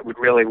properties that would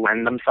really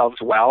lend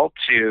themselves well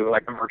to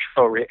like a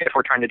virtual, if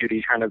we're trying to do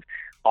these kind of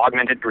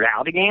augmented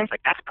reality games,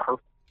 like that's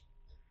perfect.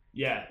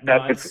 Yeah,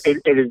 it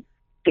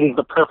is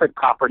the perfect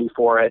property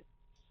for it,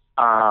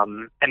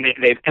 and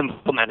they've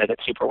implemented it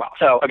super well.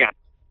 So again,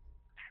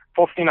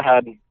 full steam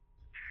ahead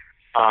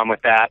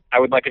with that. I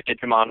would like a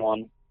Digimon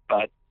one,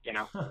 but you're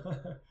not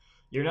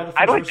the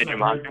first person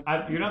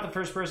you're not the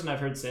first person I've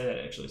heard say that,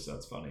 actually, so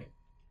that's funny.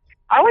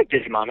 I like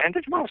Digimon, man.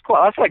 Digimon was cool.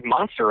 That's like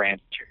Monster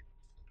Rancher.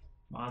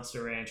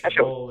 Monster Rancher.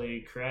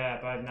 Holy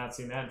crap! I've not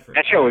seen that for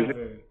that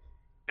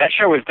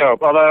show was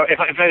dope. Although if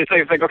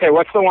it's like, okay,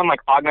 what's the one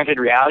like augmented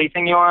reality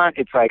thing you want?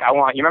 It's like you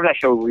remember that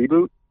show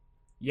Reboot?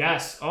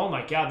 Yes. Oh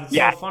my god, that's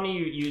so funny.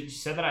 You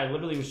said that. I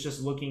literally was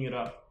just looking it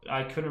up.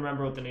 I couldn't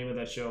remember what the name of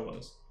that show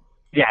was.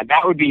 Yeah,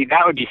 that would be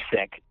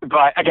sick.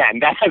 But again,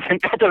 that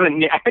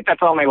doesn't. I think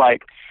that's only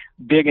like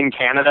big in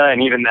Canada,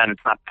 and even then,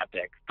 it's not that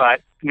big.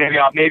 But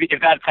maybe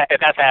if that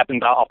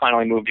happens, I'll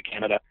finally move to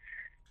Canada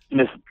and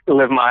just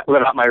live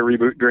out my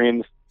reboot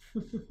dreams.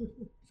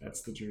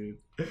 That's the dream.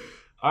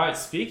 All right.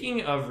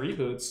 Speaking of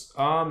reboots,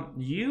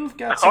 you've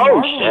got some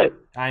Marvel. Shit!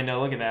 I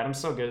know. Look at that. I'm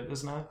so good at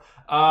this now.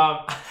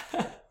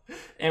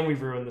 And we've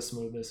ruined the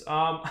smoothness.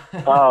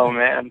 Oh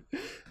man.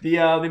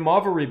 The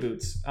Marvel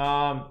reboots.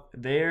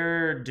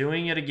 They're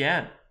doing it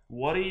again.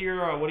 What are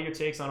your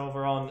takes on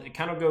overall? And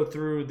kind of go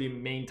through the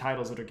main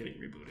titles that are getting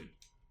rebooted.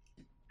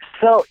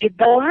 So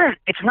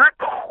it's not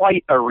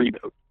quite a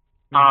reboot.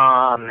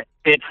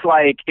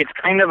 It's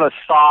kind of a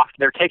soft.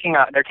 They're taking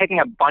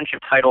a bunch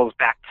of titles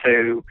back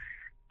to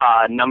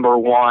number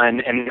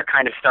one, and they're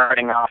kind of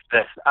starting off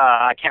this.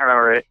 I can't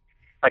remember it.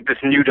 Like this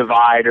new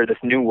divide or this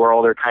new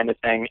world or kind of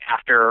thing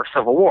after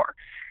Civil War.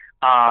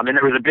 And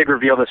there was a big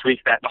reveal this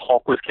week that the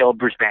Hulk was killed,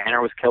 Bruce Banner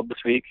was killed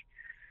this week,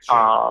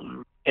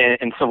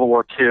 in Civil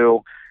War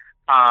 2.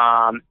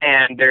 And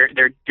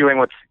they're doing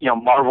what's,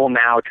 Marvel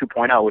Now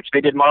 2.0, which they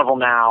did Marvel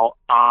Now,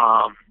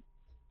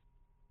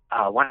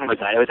 when was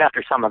that? It was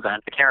after some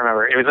event. I can't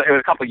remember. It was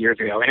a couple of years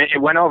ago, and it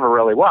went over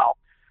really well.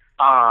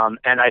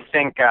 And I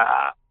think,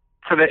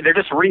 so they're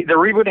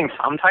rebooting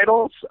some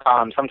titles.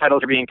 Some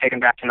titles are being taken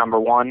back to number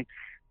one.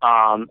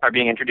 Are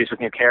being introduced with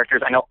new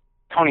characters. I know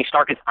Tony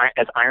Stark as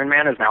Iron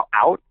Man is now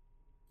out.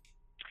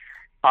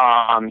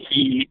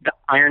 The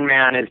Iron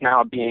Man is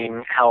now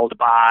being held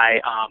by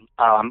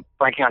I'm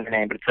blanking on her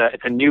name, but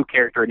it's a new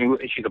character.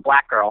 She's a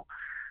black girl.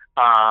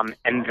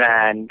 And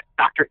then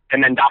Doctor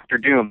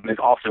Doom is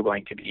also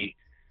going to be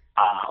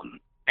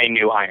a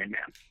new Iron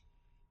Man.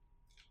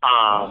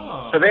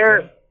 So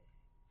they're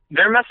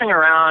messing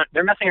around.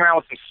 They're messing around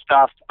with some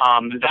stuff.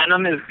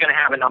 Venom is going to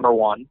have a number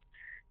one.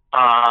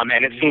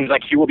 And it seems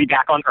like he will be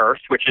back on Earth,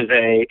 which is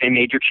a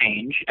major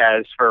change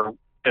as far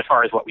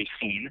as what we've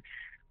seen.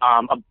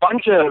 A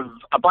bunch of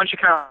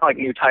kind of like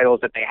new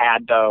titles that they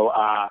had though,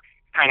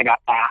 kind of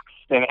got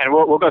axed, and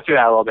we'll go through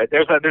that a little bit.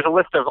 There's a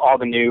list of all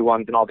the new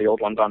ones and all the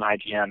old ones on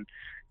IGN,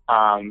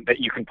 that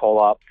you can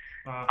pull up.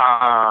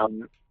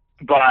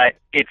 But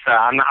it's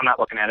I'm not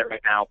looking at it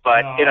right now,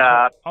 but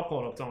I'll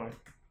pull it up. Don't worry.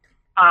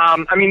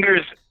 I mean,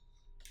 there's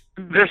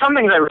some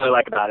things I really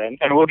like about it,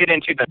 and we'll get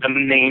into the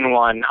main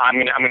one.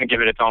 I'm gonna give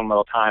it its own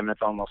little time and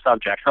its own little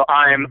subject. So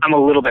I'm a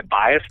little bit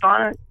biased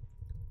on it.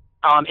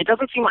 It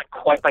doesn't seem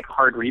quite like a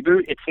hard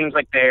reboot. It seems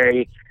like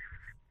they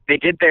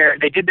did their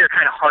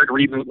kind of hard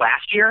reboot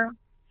last year.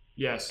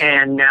 Yes.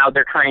 And now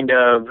they're saying,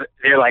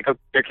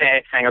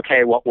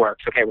 okay, what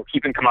works? Okay, we're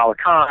keeping Kamala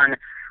Khan,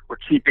 we're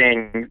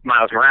keeping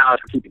Miles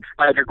Morales, we're keeping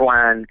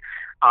Spider-Gwen.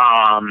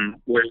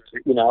 And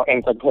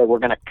it's like, okay, we're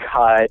gonna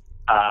cut.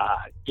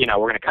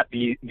 We're going to cut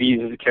these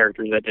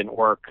characters that didn't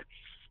work.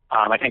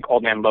 I think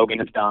Old Man Logan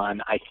is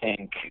done. I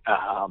think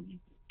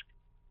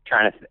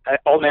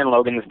Old Man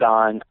Logan's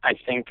done. I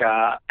think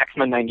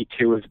X-Men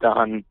 92 is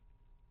done.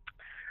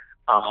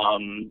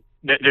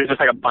 There's just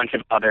like a bunch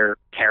of other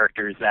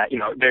characters that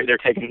they're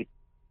taking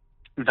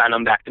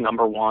Venom back to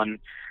number one.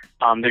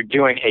 They're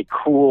doing a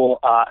cool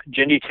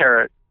Jendi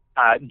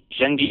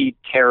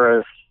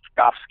Taraskovsky.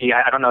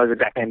 I don't know his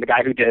exact name. The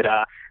guy who did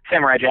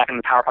Samurai Jack and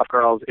the Powerpuff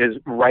Girls is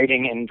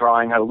writing and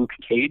drawing a Luke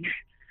Cage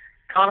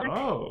comic.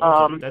 Oh,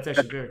 okay. That's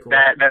actually very cool.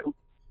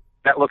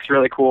 That looks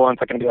really cool, and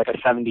it's going to be like a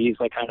 70s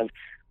kind of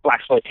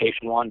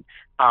blaxploitation one,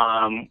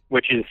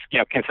 which is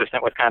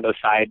consistent with kind of those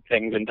side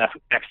things in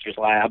Dexter's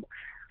Lab.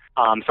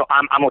 So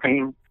I'm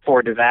looking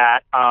forward to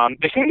that.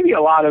 There seem to be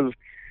a lot of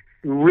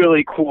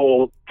really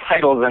cool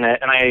titles in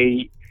it, and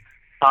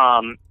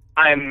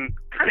I'm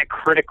kind of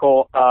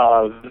critical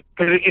of,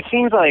 because it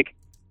seems like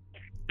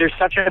there's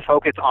such a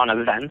focus on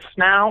events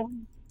now,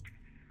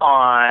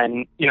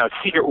 on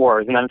Secret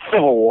Wars, and then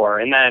Civil War,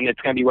 and then it's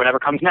going to be whatever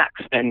comes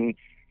next,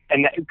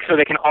 so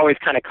they can always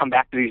kind of come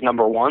back to these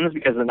number ones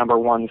because the number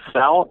ones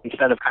sell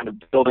instead of kind of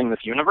building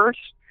this universe.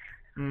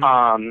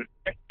 And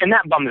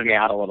that bums me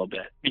out a little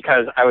bit,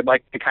 because I would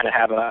like to kind of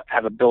have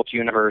a built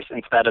universe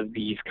instead of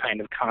these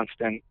kind of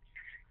constant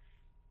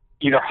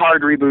either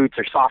hard reboots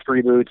or soft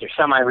reboots or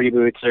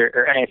semi-reboots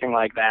or anything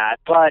like that.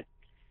 But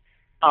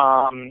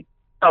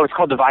it's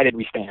called Divided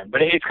We Stand,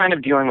 but it's kind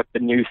of dealing with the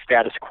new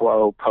status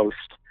quo post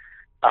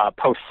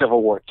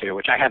Civil War 2,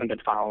 which I haven't been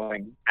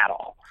following at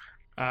all.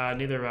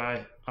 Neither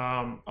have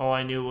I. All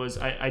I knew was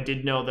I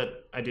did know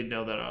that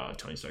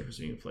Tony Stark was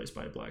being replaced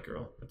by a black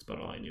girl. That's about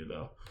all I knew,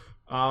 though.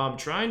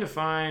 Trying to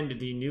find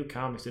the new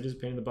comics. It is a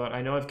pain in the butt.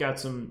 I know I've got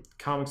some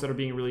comics that are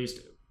being released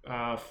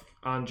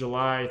on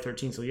July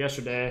 13th, so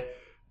yesterday.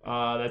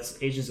 That's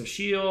Agents of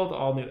S.H.I.E.L.D.,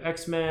 all new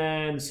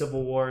X-Men,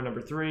 Civil War number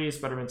 3,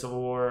 Spider-Man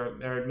Civil War,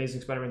 or Amazing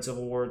Spider-Man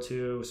Civil War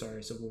 2,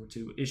 Civil War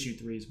 2, issue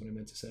 3 is what I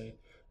meant to say.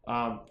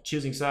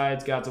 Choosing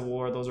Sides, Gods of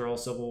War, those are all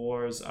Civil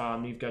Wars.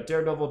 You've got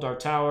Daredevil, Dark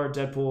Tower,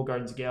 Deadpool,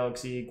 Guardians of the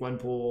Galaxy,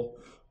 Gwenpool,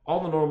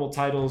 all the normal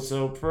titles.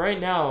 So for right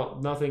now,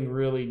 nothing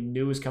really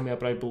new is coming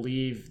up, but I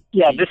believe...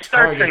 Yeah, this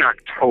starts in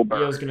October.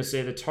 Yeah, I was going to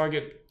say the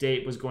target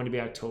date was going to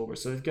be October.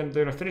 So they're going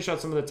to finish out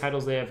some of the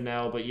titles they have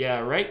now. But yeah,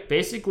 right?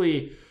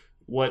 Basically,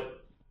 what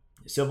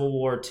Civil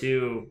War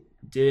 2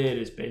 did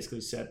is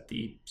basically set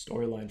the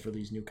storyline for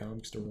these new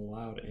comics to roll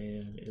out,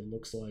 and it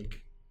looks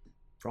like,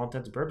 for all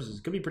intents and purposes,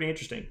 it could be pretty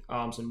interesting.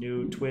 Some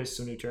new twists,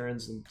 some new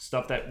turns, and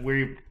stuff that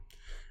we'd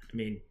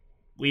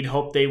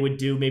hope they would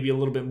do maybe a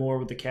little bit more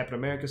with the Captain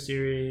America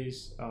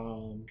series.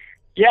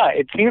 Yeah,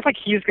 it seems like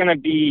he's going to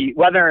be,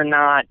 whether or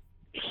not,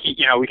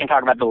 we can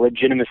talk about the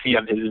legitimacy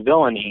of his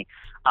villainy.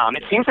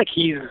 It seems like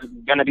he's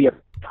going to be a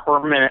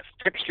permanent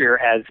fixture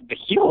as the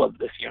heel of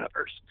this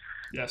universe.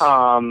 Yes.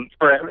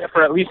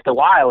 For at least a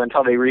while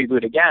until they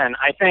reboot again.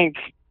 I think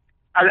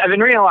I've been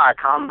reading a lot of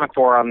comic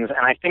forums,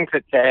 and I think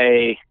that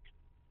they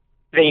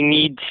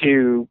need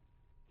to.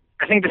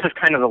 I think this is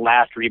kind of the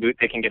last reboot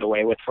they can get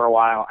away with for a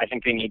while. I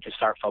think they need to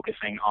start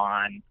focusing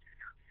on,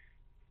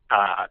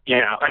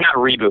 not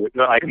reboot,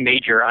 but like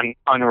major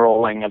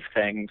unrolling of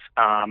things.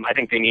 I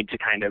think they need to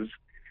kind of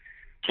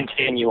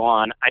continue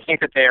on. I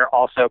think that they're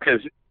also,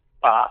 because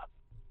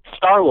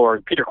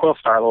Star-Lord, Peter Quill's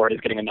Star-Lord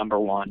is getting a number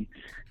one.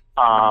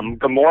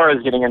 Gamora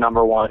is getting a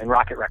number one, and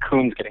Rocket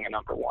Raccoon's getting a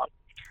number one.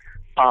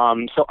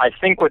 So I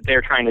think what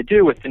they're trying to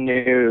do with the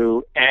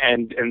new,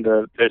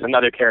 there's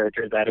another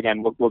character that,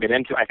 again, we'll get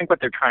into. I think what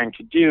they're trying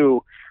to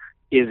do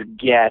is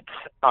get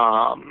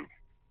the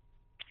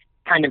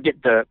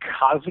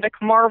cosmic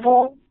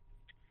Marvel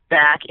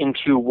back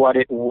into what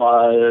it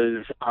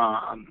was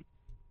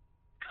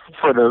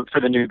for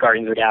the new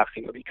Guardians of the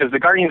Galaxy movie. Because the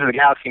Guardians of the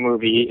Galaxy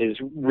movie is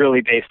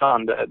really based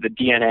on the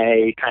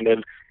DNA kind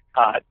of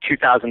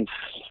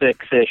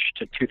 2006-ish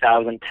to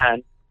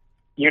 2010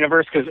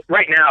 universe. Because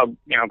right now,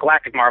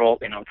 Galactic Marvel,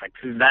 it's like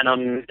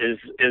Venom is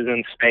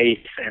in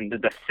space, and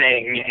the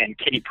Thing, and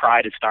Kitty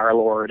Pryde is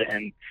Star-Lord,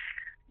 and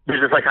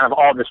there's just like kind of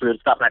all this weird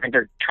stuff. And I think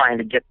they're trying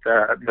to get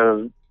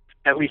the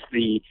at least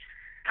the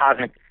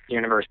cosmic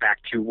universe back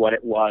to what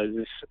it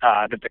was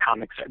that the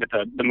comics, that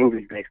the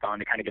movie's based on,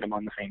 to kind of get them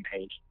on the same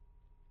page.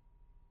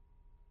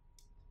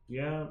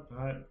 Yeah,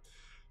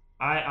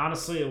 I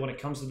honestly, when it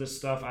comes to this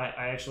stuff,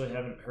 I actually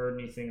haven't heard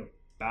anything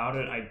about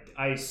it.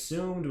 I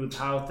assumed with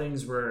how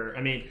things were,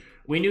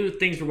 we knew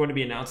things were going to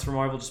be announced for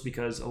Marvel just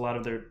because a lot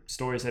of their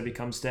stories had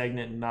become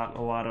stagnant and not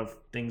a lot of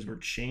things were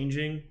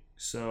changing.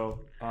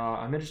 So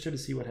I'm interested to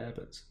see what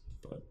happens.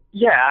 But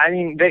yeah,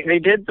 they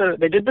did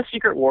the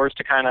Secret Wars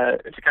to kind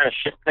of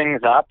shift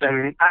things up,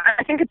 and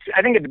I think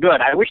it's good.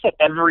 I wish that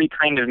every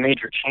kind of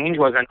major change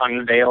wasn't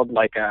unveiled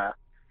like a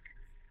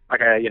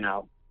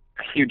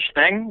huge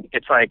thing.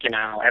 It's like,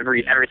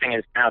 everything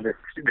is now this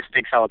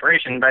big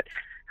celebration. But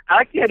I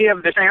like the idea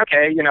of they're saying,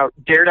 okay,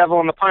 Daredevil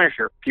and the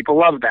Punisher, people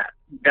love that.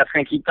 That's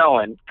going to keep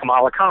going.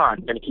 Kamala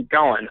Khan, going to keep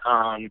going.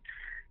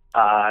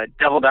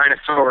 Devil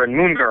Dinosaur and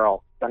Moon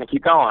Girl, going to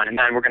keep going. And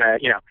then we're going to,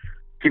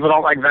 people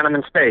don't like Venom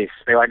in space.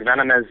 They like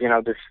Venom as,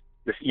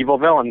 this evil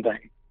villain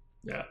thing.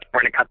 Yeah.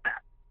 We're going to cut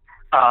that.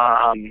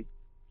 I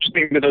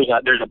think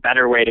that there's a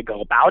better way to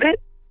go about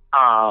it.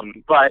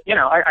 But,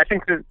 I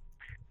think that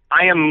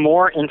I am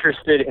more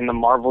interested in the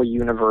Marvel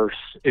universe,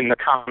 in the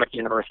comic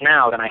universe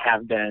now than I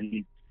have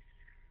been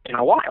in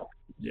a while.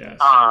 Yes.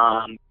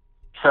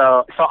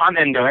 So I'm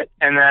into it.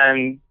 And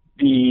then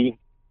the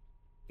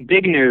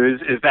big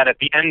news is that at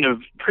the end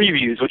of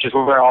previews, which is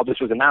where all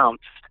this was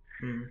announced,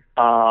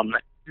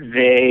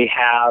 they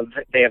have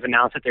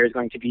announced that there's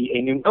going to be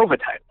a new Nova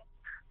title.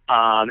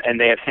 And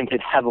they have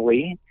hinted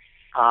heavily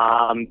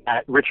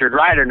at Richard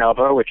Rider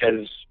Nova, which,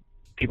 as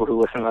people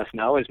who listen to us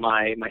know, is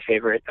my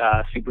favorite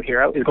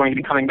superhero, is going to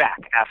be coming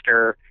back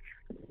after,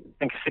 I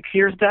think, 6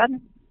 years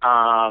dead.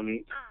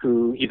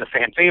 Who he's a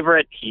fan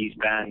favorite. He's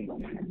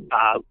been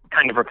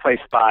kind of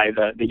replaced by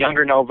the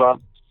younger Nova,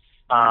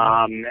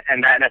 and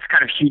that's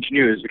kind of huge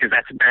news because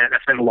that's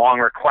been long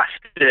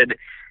requested.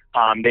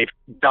 They've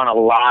done a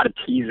lot of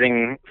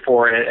teasing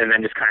for it and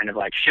then just kind of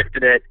like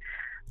shifted it.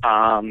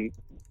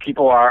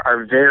 People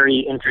are very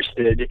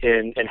interested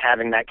in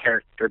having that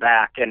character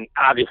back, and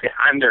obviously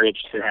I'm very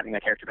interested in having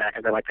that character back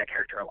because I like that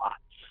character a lot.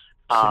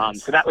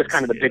 So that was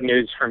kind of the big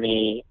news for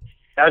me.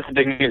 That was the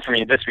big news for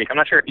me this week. I'm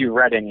not sure if you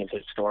read any of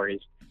his stories.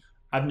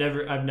 I've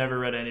never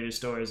read any of his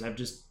stories. I've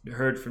just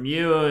heard from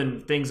you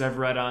and things I've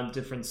read on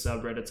different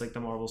subreddits, like the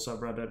Marvel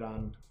subreddit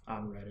on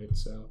Reddit.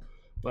 So,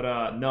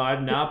 but no,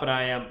 I've not. But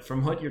I am,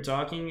 from what you're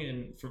talking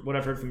and from what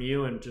I've heard from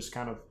you, and just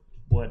kind of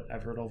what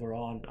I've heard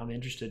overall, I'm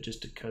interested.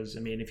 Just because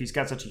if he's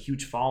got such a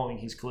huge following,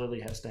 he's clearly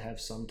has to have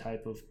some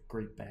type of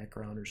great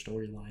background or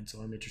storyline. So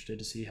I'm interested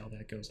to see how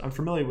that goes. I'm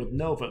familiar with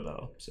Nova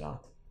though, so.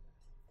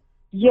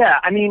 Yeah,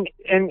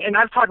 and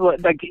I've talked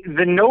about, like,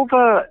 the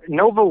Nova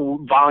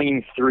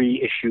Volume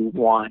 3, Issue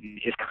 1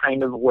 is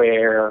kind of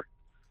where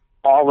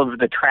all of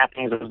the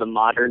trappings of the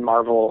modern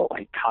Marvel,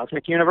 like,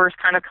 cosmic universe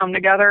kind of come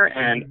together,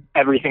 and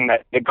everything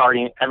that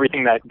Guardians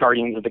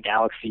of the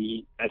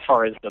Galaxy, as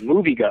far as the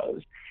movie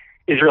goes,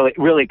 is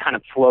really kind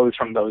of flows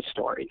from those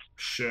stories.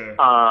 Sure.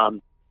 I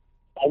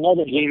know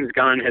that James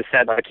Gunn has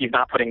said, like, he's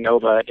not putting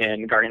Nova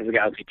in Guardians of the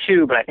Galaxy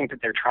 2, but I think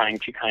that they're trying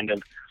to kind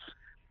of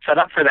set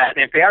up for that.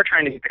 And if they are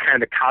trying to get the kind of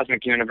the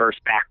cosmic universe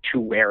back to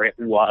where it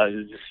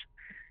was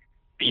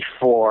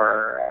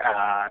before,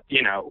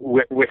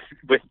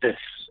 with this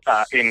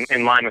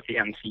in line with the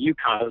MCU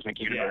cosmic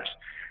universe,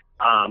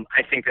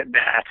 I think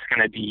that's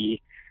going to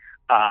be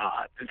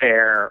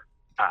their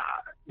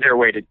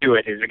way to do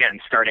it is, again,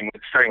 starting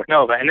with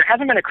Nova. And there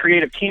hasn't been a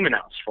creative team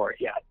announced for it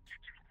yet,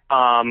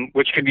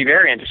 which could be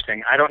very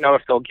interesting. I don't know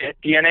if they'll get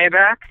DNA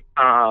back,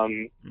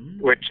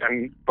 which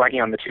I'm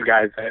blanking on the two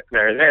guys that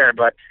are there,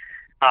 but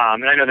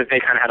and I know that they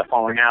kind of had a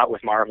falling out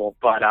with Marvel,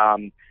 but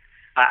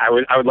I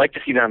would like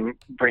to see them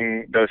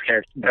bring those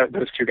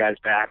two guys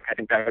back. I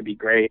think that would be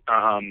great.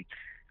 I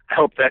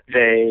hope that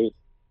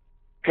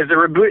because the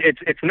reboot,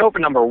 it's Nova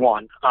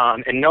 #1,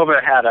 and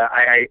Nova had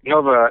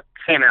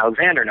Sam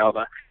Alexander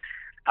Nova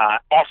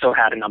also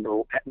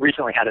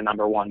recently had a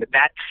 #1, but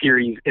that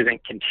series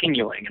isn't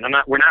continuing, and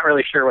we're not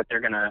really sure what they're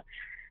gonna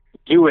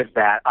do with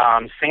that.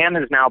 Sam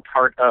is now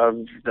part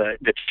of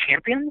the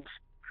Champions,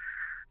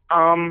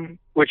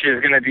 which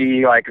is going to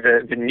be like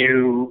the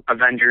new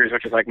Avengers,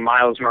 which is like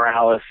Miles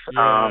Morales.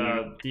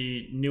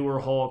 The newer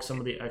Hulk, some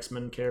of the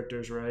X-Men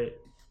characters, right?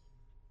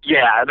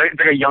 Yeah, it's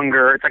like a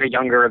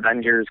younger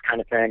Avengers kind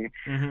of thing.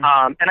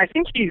 Mm-hmm. And I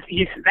think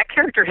that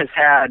character has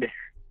had,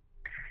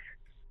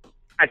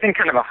 I think,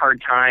 kind of a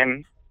hard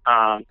time.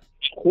 I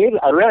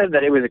read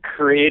that it was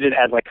created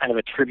as like kind of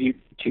a tribute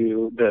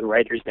to the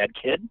writer's dead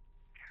kid.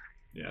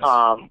 Yes.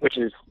 Which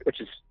is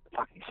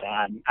fucking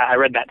sad. I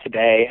read that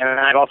today, and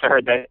I've also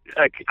heard that,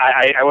 like,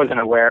 I wasn't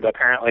aware, but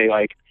apparently,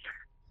 like,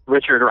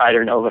 Richard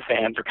Rider Nova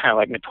fans are kind of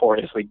like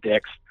notoriously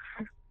dicks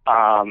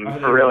for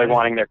really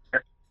wanting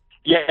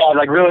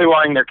really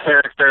wanting their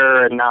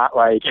character and not,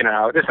 like,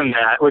 this and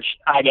that, which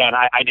again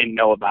I didn't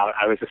know about.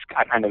 I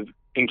kind of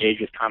engage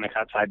with comics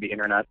outside the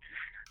internet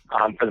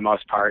for the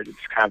most part.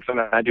 It's kind of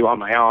something I do on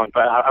my own,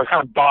 but I was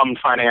kind of bummed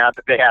finding out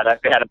that they had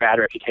a bad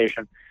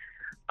reputation.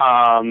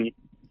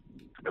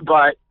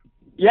 But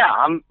yeah,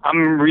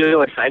 I'm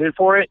really excited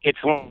for it.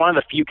 It's one of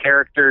the few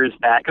characters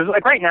that, because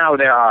like right now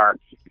there are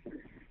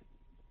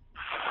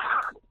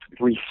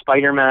 3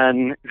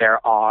 Spider-Men,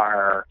 there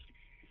are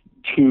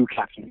 2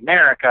 Captain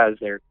Americas,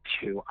 there are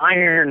 2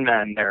 Iron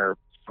Men, there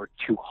were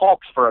 2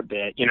 Hulks for a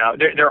bit.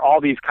 There are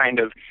all these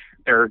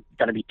there are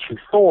going to be 2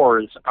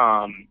 Thors. There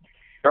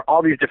are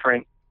all these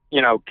different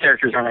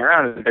characters running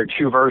around. There are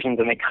 2 versions,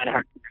 and they kind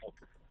of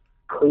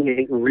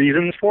create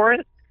reasons for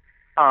it.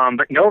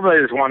 But Nova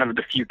is one of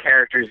the few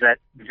characters that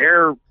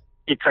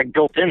it's like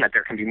built in that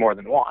there can be more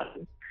than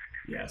one.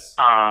 Yes.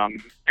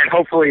 And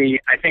hopefully,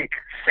 I think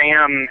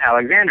Sam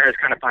Alexander has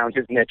kind of found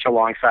his niche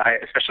alongside,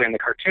 especially in the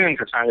cartoons,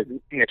 has found his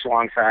niche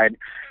alongside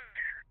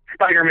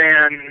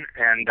Spider-Man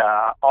and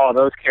all of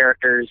those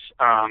characters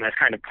as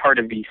kind of part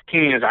of these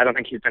teams. I don't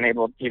think he's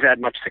had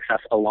much success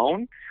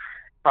alone.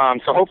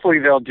 So hopefully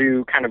they'll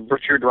do kind of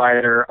Richard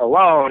Rider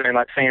alone and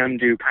let Sam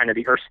do kind of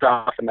the Earth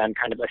stuff and then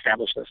kind of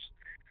establish this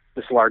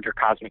larger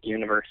cosmic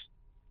universe.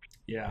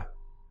 Yeah,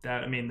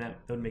 that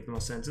would make the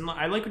most sense. And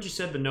I like what you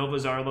said. The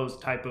Novas are those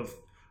type of,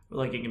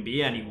 like, it can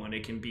be anyone,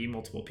 it can be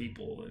multiple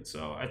people, and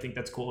so I think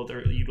that's cool that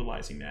they're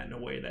utilizing that in a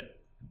way that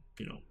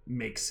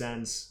makes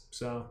sense.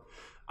 So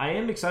I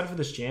am excited for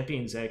this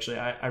Champions. Actually,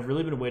 I've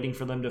really been waiting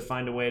for them to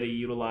find a way to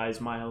utilize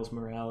Miles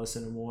Morales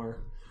in a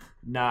more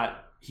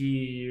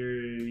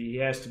he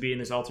has to be in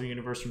this alternate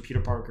universe from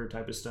Peter Parker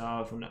type of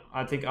stuff, and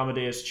I think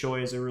Amadeus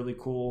Choi is a really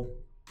cool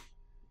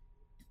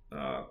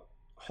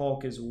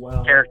Hulk as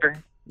well.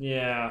 Character.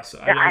 Yeah. So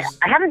I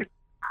haven't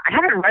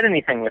read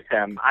anything with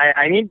him.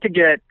 I need to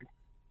get.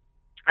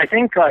 I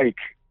think like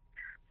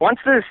once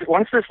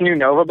this new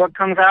Nova book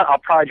comes out, I'll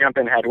probably jump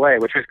in headway,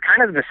 which was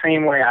kind of the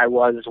same way I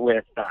was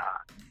with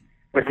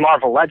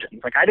Marvel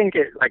Legends. Like I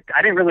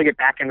didn't really get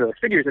back into those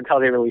figures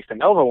until they released a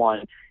Nova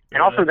one,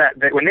 and also that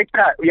when they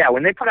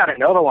put out a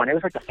Nova one, it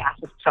was like the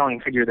fastest selling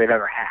figure they've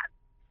ever had,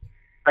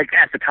 like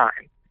at the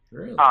time.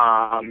 Really?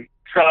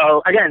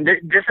 So again,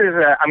 this is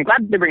I'm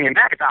glad they're bringing him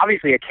back. It's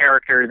obviously a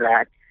character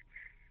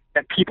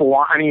that people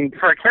want. I mean,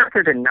 for a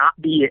character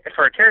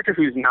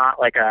who's not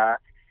like a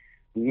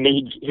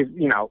major, he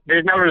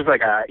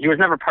was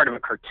never part of a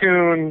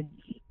cartoon.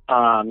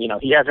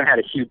 He hasn't had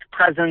a huge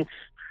presence.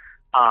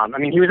 I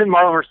mean, he was in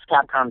Marvel vs.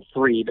 Capcom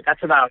 3, but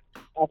that's about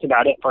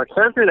it. For a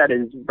character that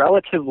is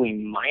relatively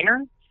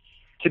minor,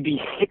 to be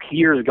 6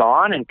 years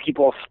gone and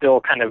people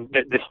still kind of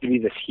this to be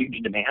this huge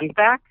demand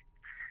back.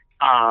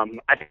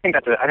 I think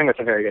that's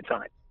a very good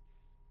sign.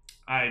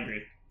 I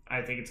agree.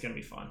 I think it's gonna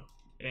be fun.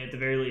 At the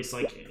very least,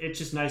 it's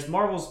just nice.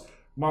 Marvel's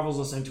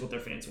listening to what their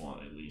fans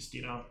want, at least,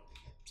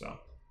 So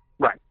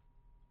right.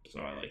 So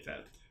I like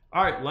that.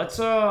 All right,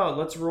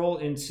 let's roll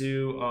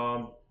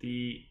into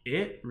the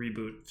It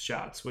reboot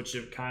shots, which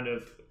have kind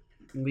of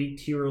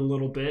leaked here a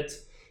little bit.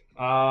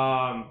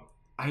 I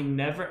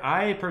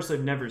personally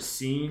have never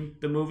seen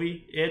the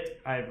movie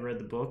It. I've read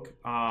the book.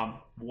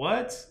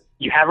 What?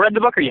 You have read the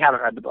book, or you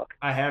haven't read the book?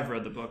 I have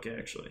read the book,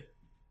 actually.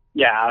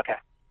 Yeah. Okay.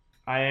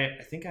 I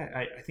think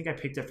I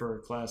picked it for a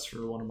class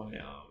for one of my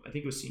I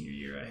think it was senior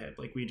year.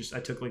 I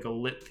took like a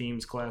lit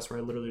themes class where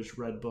I literally just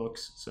read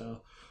books.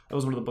 So that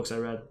was one of the books I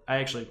read.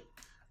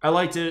 I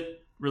liked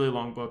it. Really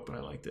long book, but I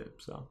liked it.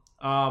 So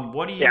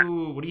what are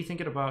you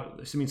thinking about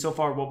this? I mean, so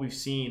far what we've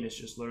seen is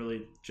just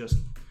literally just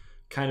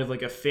kind of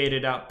like a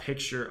faded out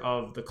picture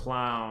of the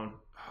clown.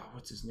 Oh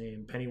what's his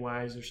name?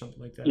 Pennywise or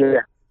something like that.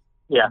 Yeah.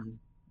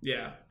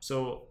 Yeah.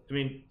 So I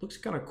mean, looks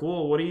kind of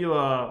cool. What do you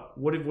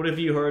what have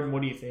you heard and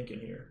what are you thinking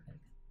here?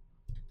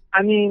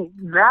 I mean,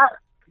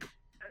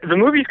 the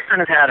movie's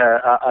kind of had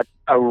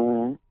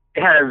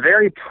it had a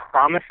very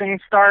promising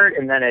start,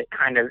 and then it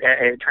turned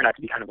out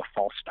to be kind of a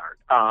false start.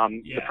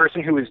 The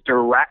person who was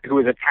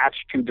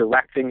attached to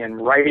directing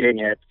and writing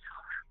it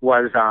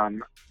was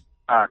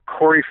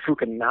Corey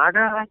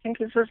Fukunaga, I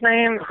think is his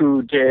name,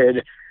 who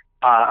directed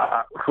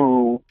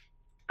all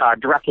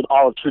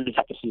of True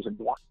Detective season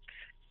 1.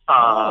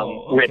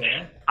 Which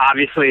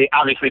obviously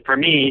for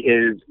me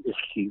is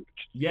huge.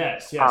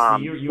 Yes. You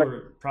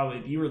were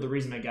the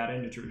reason I got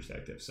into True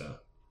Detective. So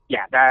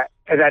yeah, that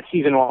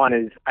season 1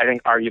 is, I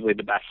think, arguably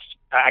the best.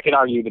 I could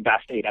argue the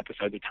best 8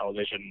 episodes of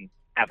television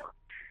ever.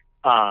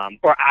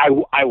 Or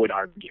I would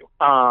argue.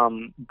 But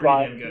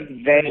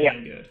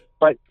good.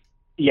 But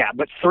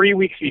 3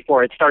 weeks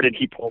before it started,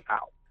 he pulled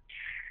out,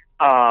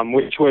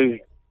 which was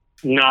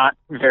not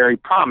very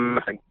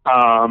promising.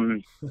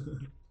 But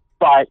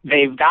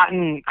they've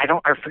gotten,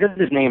 I forget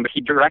his name, but he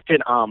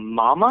directed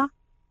Mama,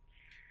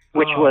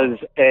 which was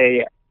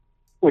a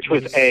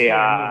movie,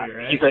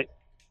 right?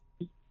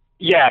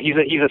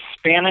 he's a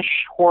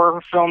Spanish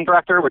horror film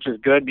director, which is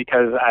good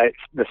because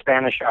the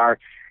Spanish are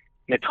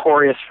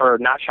notorious for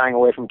not shying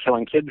away from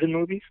killing kids in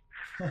movies.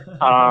 So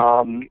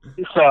I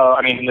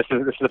mean, this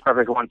is the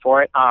perfect one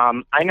for it.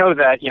 I know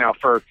that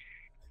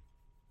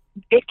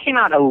it came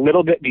out a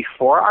little bit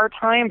before our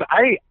time, but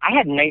I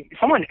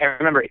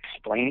remember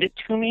explained it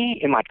to me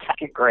in like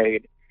 2nd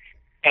grade,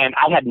 and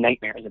I had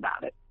nightmares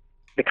about it.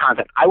 The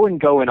concept. I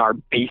wouldn't go in our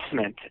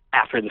basement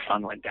after the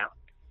sun went down.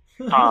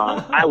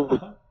 I was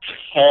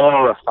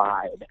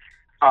terrified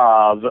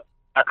of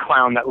a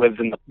clown that lives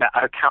in the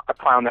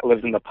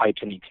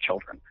pipes and eats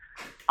children.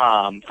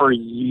 For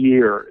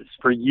years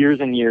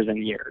and years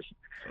and years.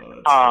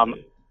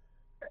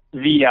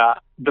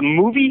 The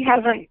movie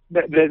hasn't,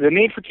 the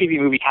made-for-TV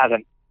movie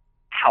hasn't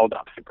held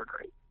up super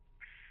great.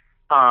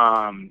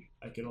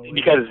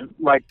 Because,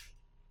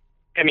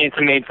 it's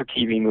a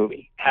made-for-TV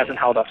movie. It hasn't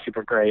held up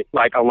super great,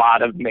 like a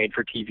lot of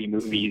made-for-TV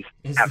movies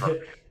ever.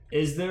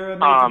 Is there a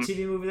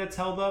made-for-TV movie that's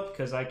held up?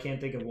 Because I can't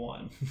think of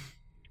one.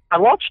 I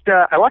watched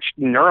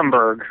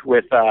Nuremberg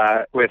with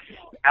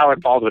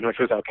Alec Baldwin, which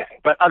was okay.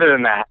 But other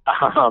than that,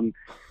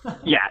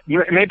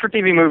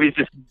 made-for-TV movies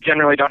just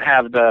generally don't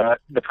have the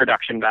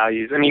production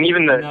values. I mean,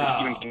 even the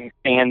Stephen King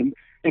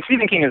and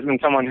Stephen King has been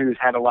someone who's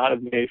had a lot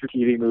of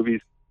made-for-TV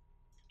movies.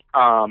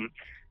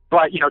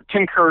 But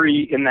Tim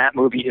Curry in that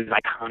movie is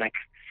iconic.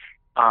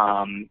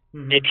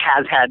 It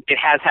has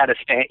had a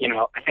stand.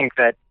 I think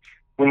that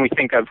when we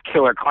think of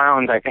killer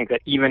clowns, I think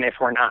that even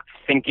if we're not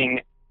thinking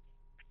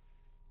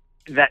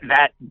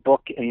that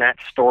book and that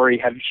story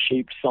have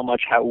shaped so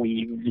much how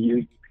we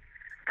view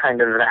kind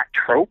of that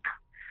trope,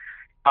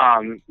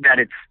 that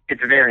it's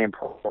very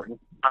important.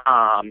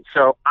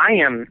 So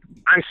I'm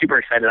super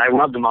excited. I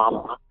love the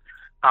Mama.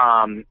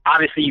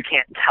 Obviously you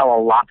can't tell a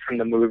lot from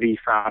the movie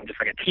from just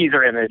like a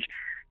teaser image,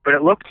 but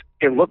it looks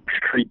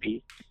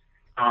creepy.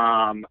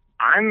 I'm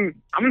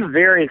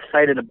very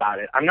excited about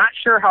it. I'm not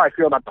sure how I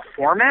feel about the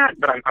format,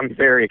 but I'm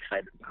very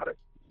excited about it.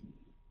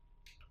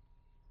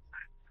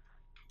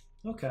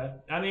 Okay.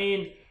 I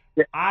mean,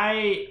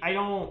 I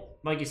don't,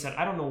 like you said,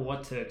 I don't know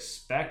what to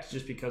expect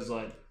just because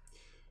I've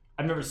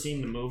never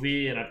seen the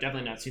movie and I've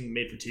definitely not seen the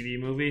made-for-TV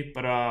movie,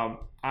 but no,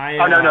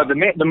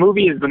 the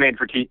movie is the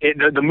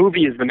made-for-TV. The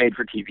movie is the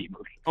made-for-TV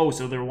movie. Oh,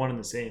 so they're one and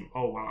the same.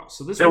 Oh wow.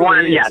 So this they're one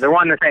and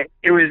the same.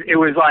 It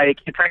was like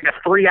it's like a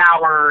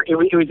 3-hour. It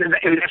was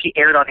actually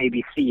aired on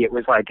ABC. It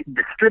was like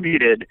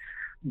distributed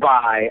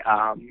by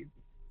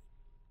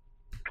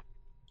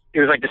It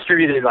was like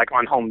distributed like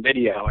on home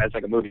video as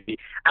like a movie.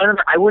 I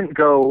remember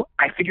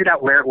I figured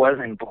out where it was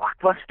in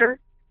Blockbuster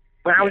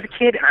when I was a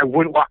kid, and I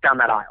wouldn't walk down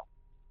that aisle.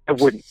 I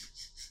wouldn't.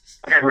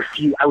 Like, I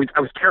refused. I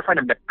was terrified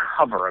of the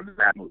cover of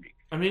that movie.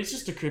 I mean, it's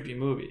just a creepy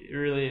movie. It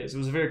really is. It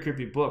was a very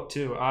creepy book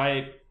too.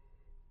 I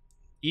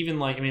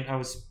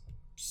was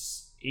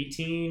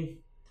 18,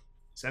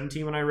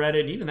 17 when I read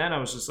it. Even then, I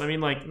was just, not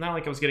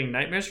like I was getting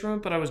nightmares from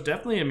it, but I was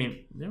definitely,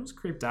 it was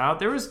creeped out.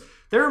 There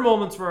were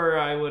moments where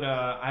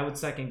I would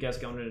second guess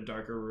going into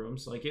darker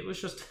rooms. Like, it was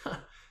just,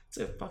 it's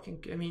a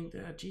fucking,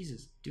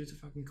 Jesus, dude's a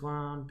fucking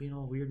clown, being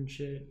all weird and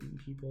shit, eating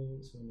people.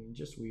 So,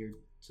 just weird.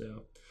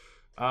 So,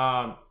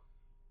 I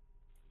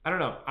don't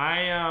know.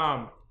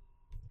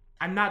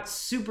 I'm not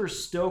super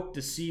stoked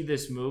to see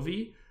this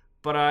movie,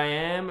 but I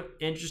am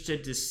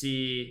interested to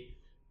see,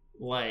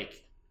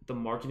 the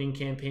marketing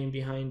campaign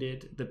behind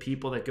it, the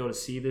people that go to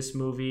see this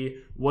movie,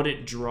 what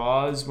it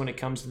draws when it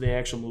comes to the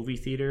actual movie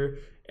theater.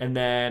 And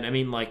then,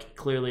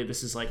 clearly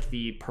this is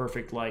the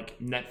perfect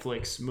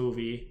Netflix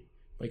movie.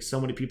 So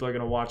many people are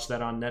going to watch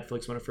that on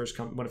Netflix when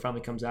it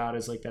finally comes out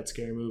as that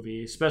scary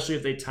movie, especially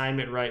if they time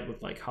it right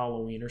with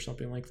Halloween or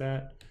something like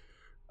that.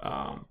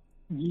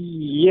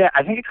 Yeah,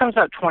 I think it comes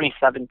out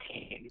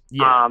 2017.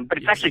 Yeah, but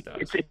it's actually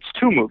it's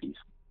 2 movies.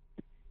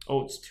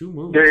 Oh, it's 2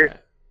 movies.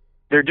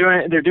 They're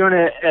doing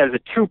it as a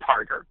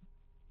 2-parter.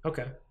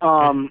 Okay.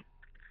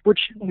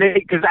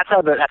 because that's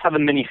how the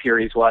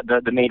miniseries,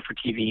 the made for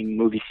TV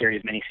movie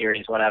series,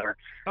 miniseries, whatever.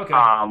 Okay.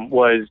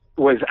 Was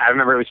I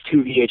remember it was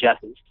 2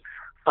 VHSs.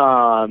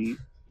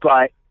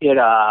 But it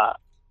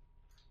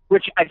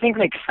which I think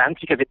makes sense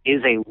because it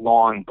is a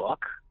long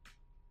book.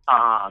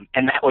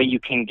 And that way you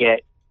can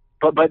get.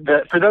 But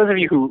for those of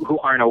you who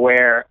aren't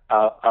aware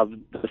of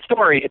the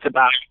story, it's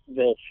about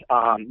this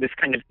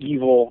kind of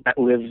evil that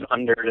lives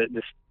under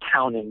this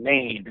town in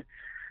Maine.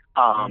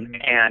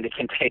 And it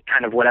can take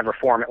kind of whatever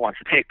form it wants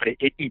to take, but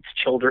it eats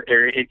children,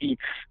 or it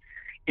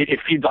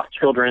feeds off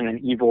children and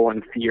evil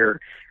and fear,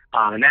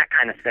 and that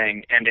kind of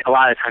thing. And a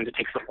lot of times it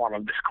takes the form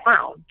of this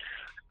clown.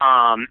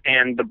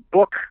 And the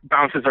book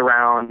bounces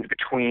around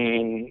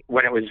between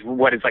what is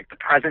like the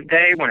present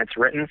day when it's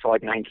written, so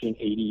like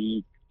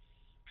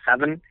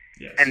 1987,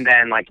 yes. And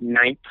then like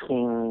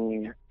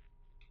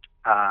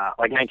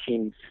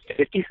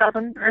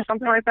 1957 or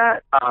something like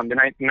that, the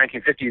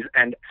 1950s.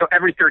 And so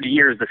every 30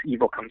 years, this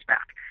evil comes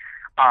back.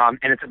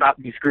 And it's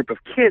about these group of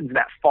kids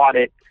that fought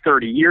it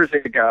 30 years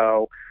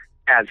ago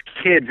as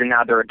kids, and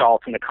now they're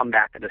adults and they come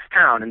back to this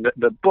town. And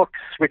the book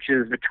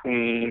switches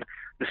between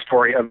the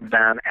story of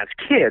them as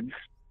kids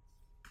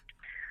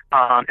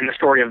and the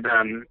story of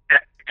them,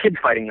 kids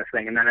fighting this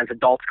thing, and then as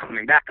adults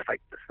coming back to fight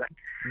this thing.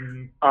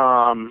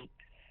 Mm-hmm.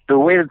 The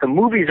way that the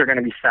movies are going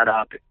to be set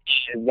up is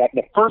that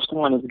the first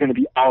one is going to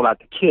be all about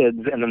the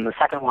kids, and then the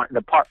second one,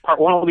 the part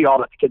one will be all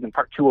about the kids, and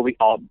part two will be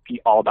all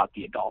about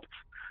the adults.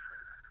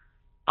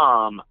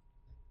 I'm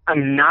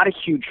not a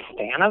huge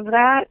fan of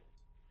that,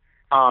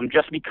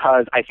 just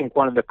because I think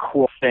one of the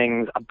cool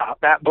things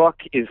about that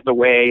book is the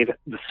way that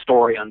the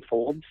story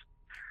unfolds.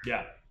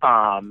 Yeah.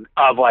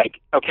 Of like,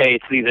 okay,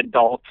 it's these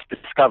adults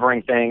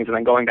discovering things and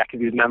then going back to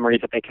these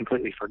memories that they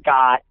completely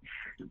forgot.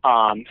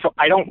 So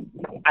I don't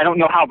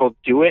know how they'll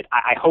do it.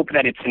 I hope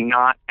that it's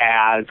not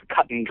as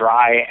cut and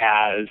dry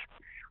as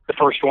the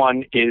first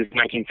one is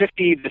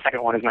 1950, the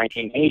second one is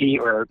 1980,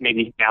 or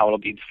maybe now it'll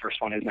be the first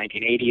one is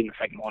 1980 and the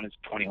second one is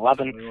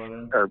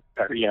 2011, or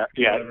yeah,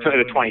 so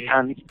the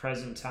 2010s.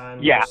 Present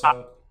time. Yeah,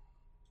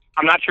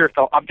 I'm not sure if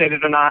they'll update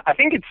it or not. I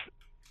think it's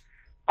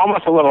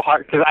almost a little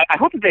hard because I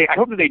hope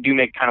that they do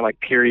make kind of like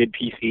period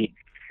PC,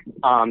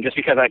 just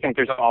because I think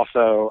there's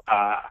also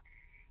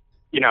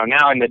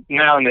now in the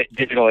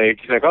digital age,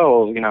 it's like,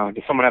 oh,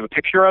 does someone have a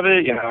picture of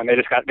it? And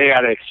they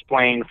got to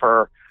explain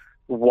for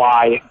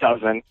why it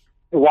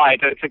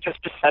just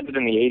set it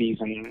in the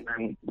 80s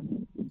and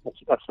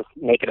let's just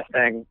make it a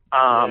thing.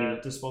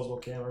 Disposable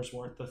cameras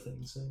weren't the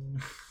things.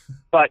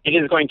 But it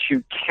is going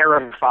to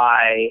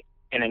terrify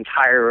an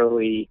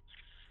entirely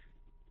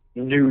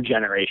new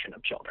generation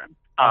of children.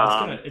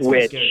 It's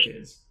gonna scare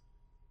kids.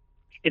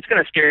 It's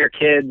going to scare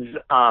kids.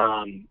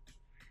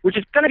 Which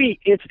is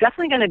it's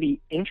definitely going to be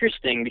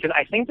interesting because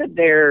I think that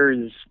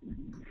there's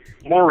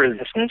more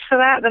resistance to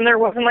that than there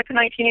was in like the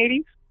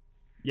 1980s.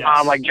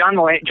 Yes. Like John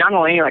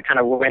Mulaney like kind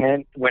of went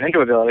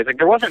into it. He's like,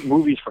 there wasn't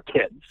movies for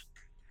kids.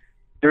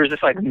 There was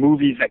just like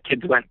movies that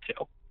kids went to.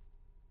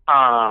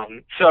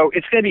 So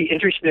it's going to be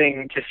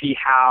interesting to see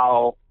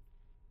how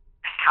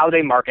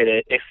they market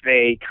it, if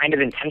they kind of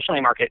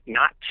intentionally market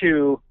not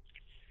to,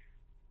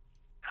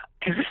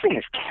 because this thing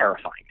is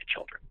terrifying to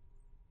children.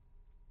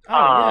 Oh,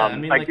 yeah. I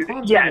mean,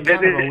 clowns are kind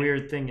of a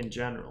weird thing in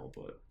general,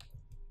 but...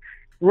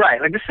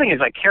 Right, like, this thing is,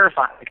 like,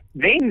 terrifying. Like,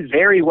 they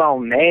very well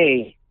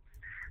may...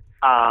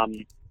 I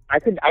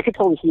could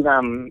totally see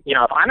them,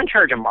 if I'm in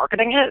charge of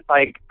marketing it,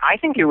 like, I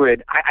think it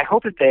would... I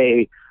hope that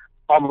they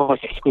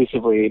almost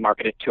exclusively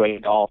market it to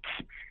adults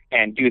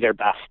and do their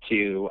best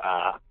to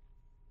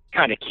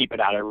kind of keep it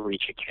out of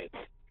reach of kids.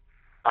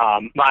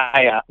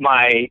 My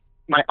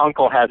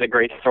uncle has a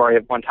great story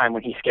of one time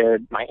when he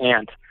scared my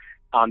aunt.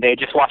 They had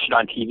just watched it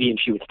on TV, and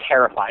she was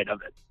terrified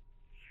of it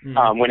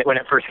when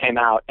it first came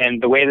out.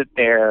 And the way that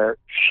their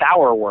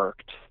shower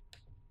worked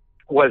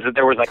was that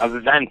there was like a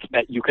vent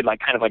that you could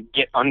like kind of like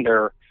get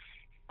under,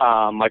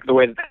 like the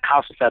way that the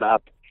house was set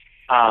up,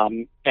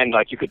 and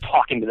like you could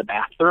talk into the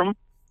bathroom.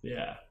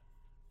 Yeah.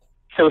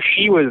 So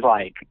she was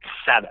like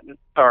 7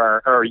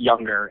 or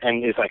younger,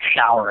 and is like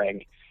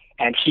showering,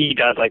 and he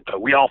does like the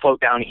 "we all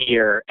float down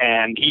here,"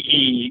 and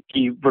he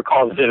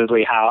recalls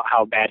vividly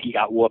how bad he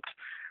got whooped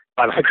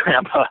by my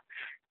grandpa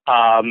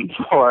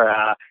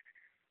for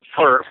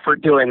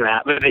doing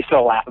that, but they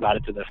still laugh about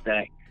it to this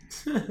day.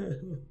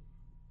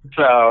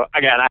 So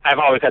again, I've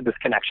always had this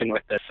connection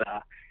with this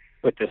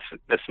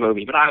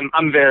movie, but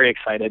I'm very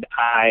excited.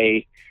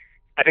 I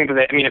think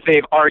that if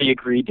they've already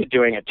agreed to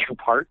doing a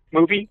 2-part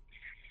movie,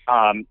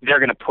 they're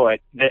going to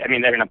put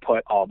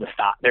all the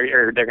stock.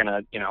 They're going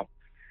to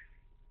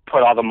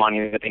put all the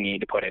money that they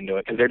need to put into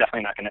it, because they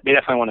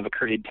definitely want to have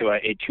agreed to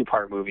a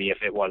 2-part movie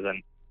if it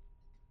wasn't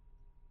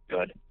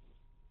good.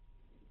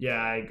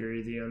 Yeah, I agree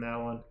with you on that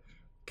one.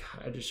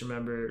 God, I just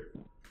remember,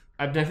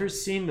 I've never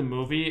seen the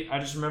movie. I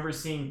just remember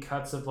seeing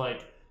cuts of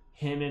like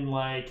him in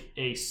like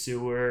a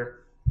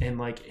sewer, and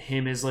like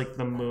him as like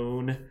the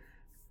moon,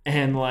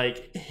 and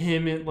like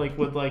him in like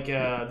with like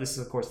this is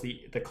of course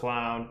the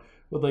clown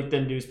with like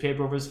the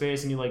newspaper over his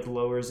face, and he like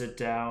lowers it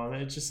down.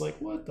 And it's just like,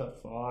 what the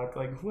fuck?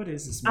 Like, what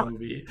is this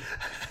movie?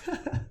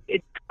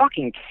 It's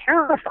fucking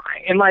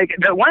terrifying. And like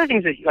one of the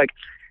things that like,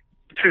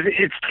 cause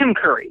it's Tim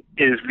Curry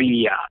is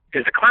the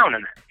clown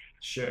in it.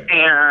 Sure.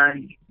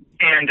 And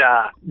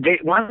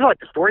one of the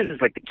stories is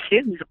like the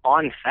kids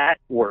on set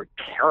were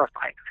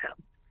terrified of him.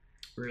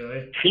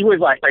 Really? He was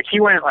like he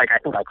went like I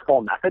think like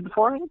full method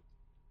for him,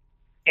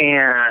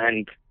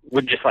 and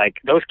would just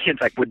like those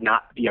kids like would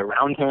not be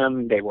around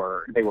him. They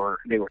were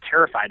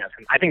terrified of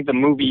him. I think the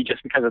movie,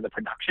 just because of the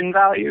production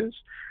values,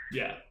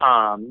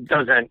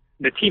 the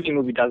TV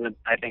movie doesn't.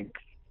 I think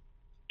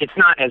it's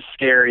not as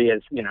scary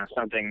as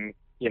something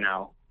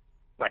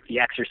like The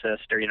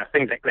Exorcist or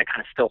things that kind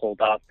of still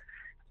hold up.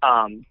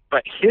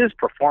 But his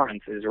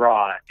performance is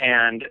raw,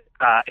 and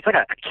it's like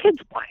a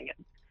kid's playing it.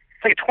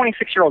 It's like a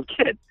 26-year-old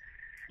kid.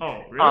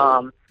 Oh,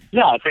 really?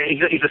 Yeah,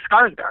 he's a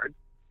Skarsgård.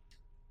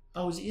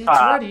 Oh, that's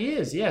right, he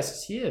is.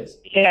 Yes, he is.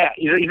 Yeah,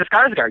 he's a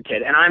Skarsgård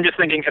kid, and I'm just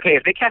thinking, okay,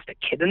 if they cast a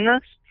kid in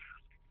this,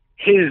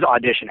 his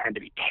audition had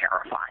to be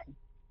terrifying.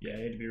 Yeah,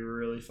 it had to be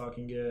really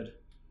fucking good.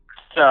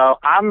 So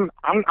I'm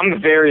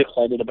very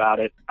excited about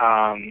it.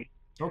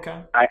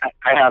 Okay. I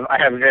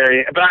have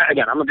very, but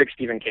again, I'm a big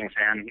Stephen King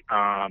fan.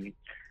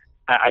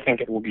 I think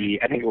it will be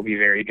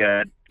very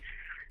good.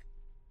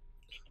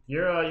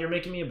 You're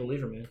making me a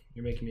believer, man.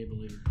 You're making me a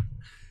believer.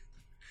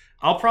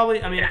 I'll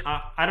probably. I mean,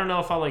 I don't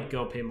know if I'll like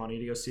go pay money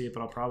to go see it,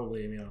 but I'll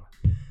probably.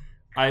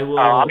 I will.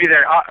 I'll be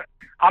there.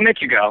 I'll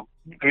make you go.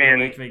 I mean, you'll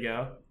make me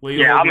go. Will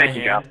you hold I'll my make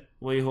hand? you go.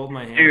 Will you hold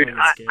my hand? Dude,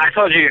 I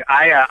told you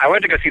I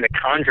went to go see The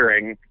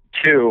Conjuring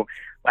 2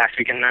 last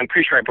weekend, and I'm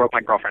pretty sure I broke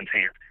my girlfriend's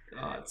hand.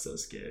 Oh, it's so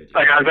scary. Dude.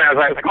 Like I was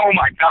like, oh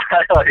my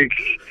god, like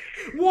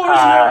what is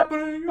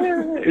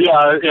happening?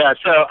 Yeah.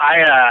 So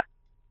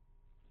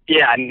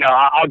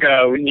I'll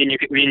go. Me and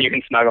you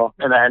can snuggle,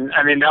 and then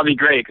that'll be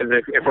great because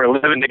if we're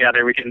living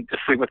together, we can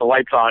just sleep with the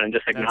lights on and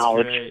just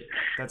acknowledge.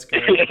 That's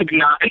great.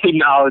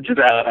 Acknowledge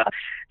that.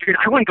 Dude,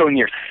 I wouldn't go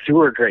near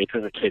sewer grates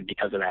as a kid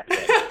because of that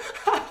thing.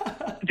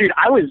 Dude,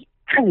 I was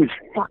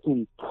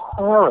fucking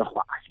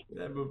terrified.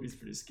 That movie's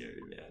pretty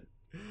scary, man.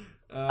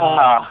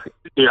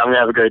 Dude, I'm gonna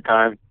have a great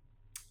time.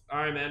 All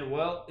right, man.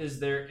 Well, is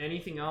there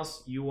anything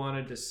else you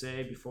wanted to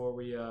say before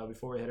we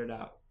head it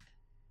out?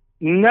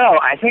 No,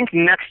 I think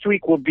next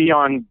week we'll be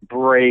on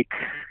break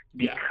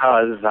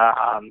because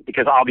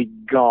I'll be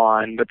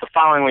gone. But the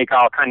following week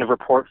I'll kind of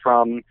report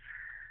from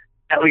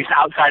at least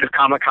outside of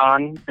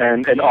Comic-Con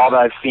and all that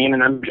I've seen,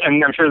 and I'm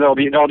sure there'll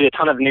be a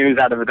ton of news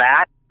out of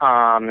that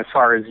as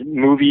far as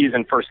movies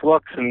and first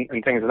looks and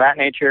things of that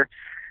nature.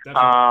 We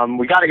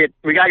gotta get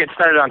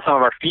started on some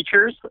of our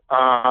features.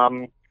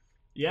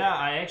 Yeah,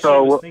 I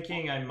actually was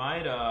thinking I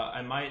might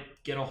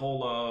get a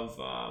hold of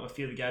a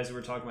few of the guys that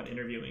we're talking about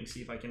interviewing,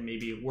 see if I can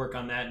maybe work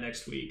on that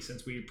next week,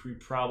 since we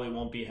probably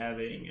won't be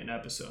having an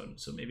episode.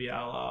 So maybe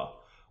I'll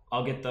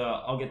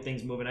get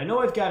things moving. I know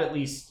I've got I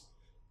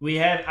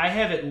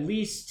have at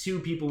least 2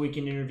 people we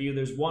can interview.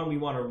 There's one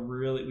we'd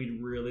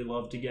really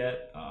love to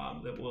get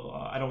that will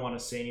I don't want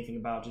to say anything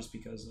about just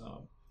because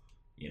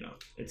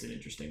it's an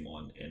interesting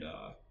one, and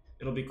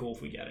it'll be cool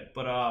if we get it.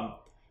 But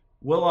I'll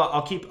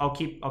keep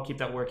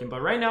that working.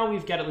 But right now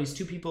we've got at least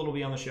 2 people that'll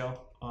be on the show.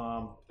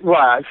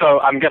 So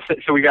I'm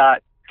guessing. So we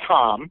got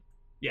Tom.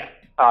 Yeah.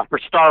 For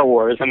Star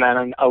Wars, and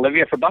then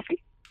Olivia for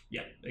Buffy.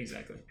 Yeah,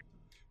 exactly.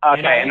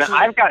 Okay, and then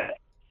I've got.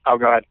 Oh,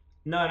 go ahead.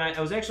 No, and I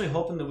was actually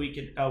hoping that we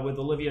could with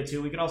Olivia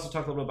too. We could also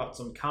talk a little bit about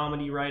some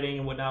comedy writing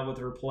and whatnot with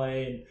her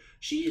play, and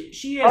she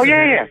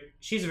has.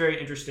 She's a very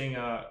interesting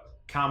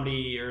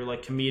comedy or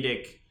like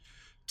comedic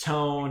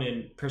tone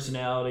and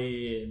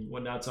personality and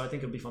whatnot, so I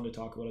think it'll be fun to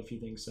talk about a few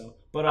things. So,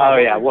 but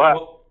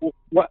we'll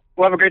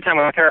have a great time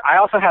with her. I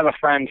also have a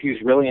friend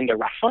who's really into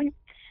wrestling,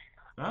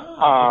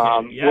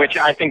 which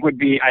I think would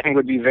be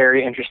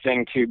very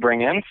interesting to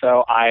bring in.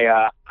 So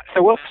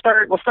so we'll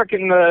start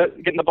getting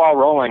the ball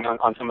rolling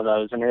on some of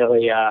those and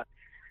really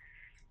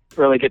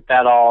get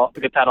that all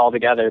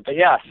together. But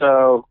yeah,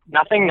 so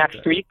nothing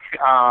next week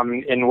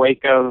in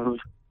wake of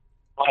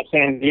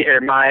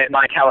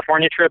my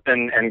California trip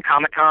and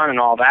Comic-Con and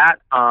all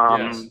that.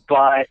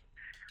 But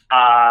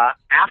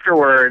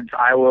afterwards,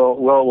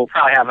 we'll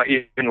probably have an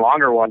even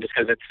longer one just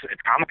because it's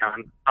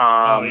Comic-Con.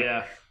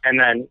 And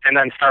then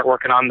start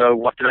working on the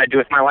 "What Did I Do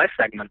with My Life"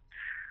 segment.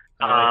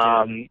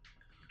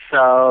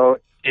 So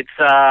it's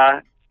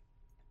man,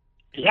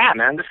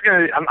 this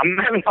is I'm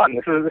having fun.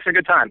 This is a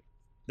good time.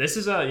 This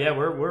is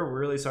we're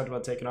really starting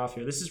about taking off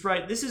here. This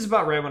is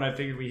about right when I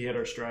figured we hit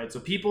our stride. So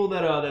people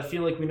that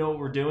feel like we know what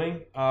we're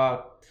doing,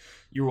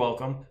 you're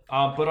welcome.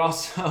 But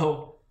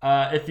also,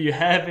 if you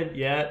haven't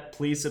yet,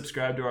 please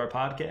subscribe to our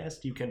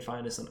podcast. You can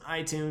find us on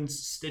iTunes,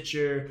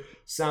 Stitcher,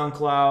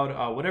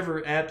 SoundCloud,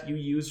 whatever app you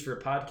use for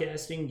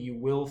podcasting, you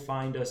will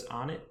find us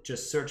on it.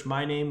 Just search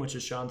my name, which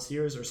is Sean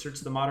Sears, or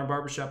search the Modern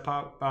Barbershop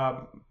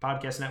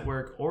Podcast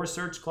Network, or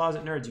search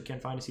Closet Nerds. You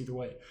can find us either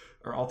way,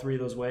 or all 3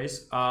 of those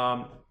ways.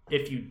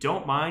 If you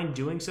don't mind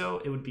doing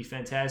so, it would be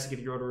fantastic if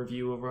you wrote a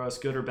review over us,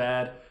 good or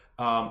bad.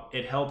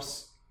 It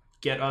helps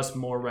get us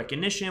more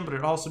recognition, but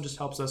it also just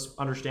helps us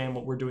understand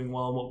what we're doing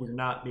well and what we're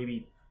not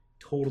maybe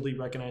totally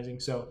recognizing.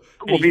 So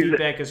any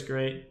feedback is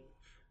great.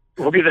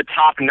 We'll be the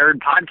top nerd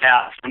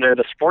podcast under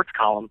the sports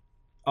column.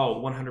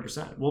 Oh,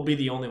 100%. We'll be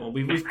the only one.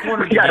 We've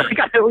cornered we got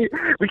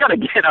to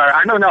get our.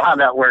 I don't know how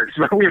that works,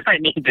 but we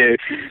might need to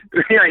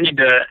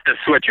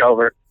switch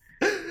over.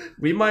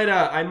 We might.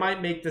 I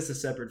might make this a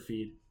separate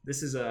feed.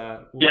 This is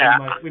a.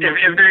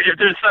 If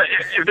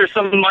there's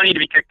some money to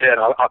be kicked in,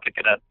 I'll kick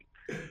it up.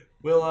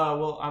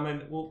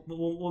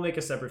 We'll make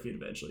a separate feed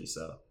eventually.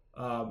 So.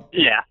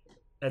 Yeah.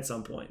 At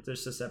some point,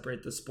 just to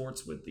separate the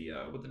sports with the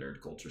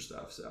nerd culture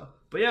stuff. So,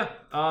 but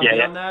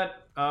beyond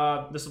that,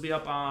 this will be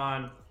up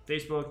on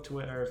Facebook,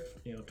 Twitter,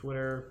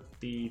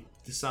 the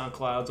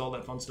SoundClouds, all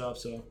that fun stuff.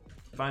 So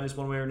find us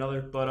one way or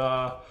another.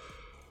 But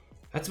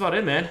that's about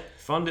it, man.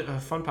 Fun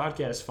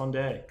podcast, fun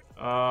day.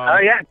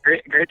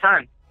 Great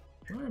time.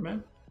 All right,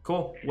 man.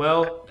 Cool.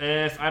 Well,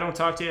 if I don't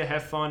talk to you,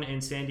 have fun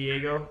in San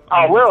Diego.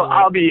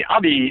 I'll be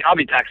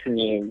texting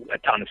you a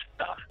ton of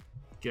stuff.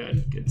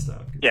 Good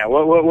stuff.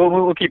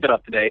 We'll keep it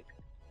up to date.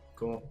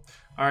 Cool.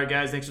 All right,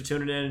 guys. Thanks for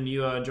tuning in, and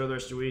you enjoy the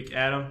rest of your week.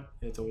 Adam,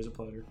 it's always a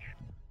pleasure.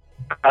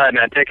 All right,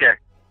 man. Take care.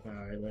 All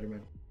right, later,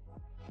 man.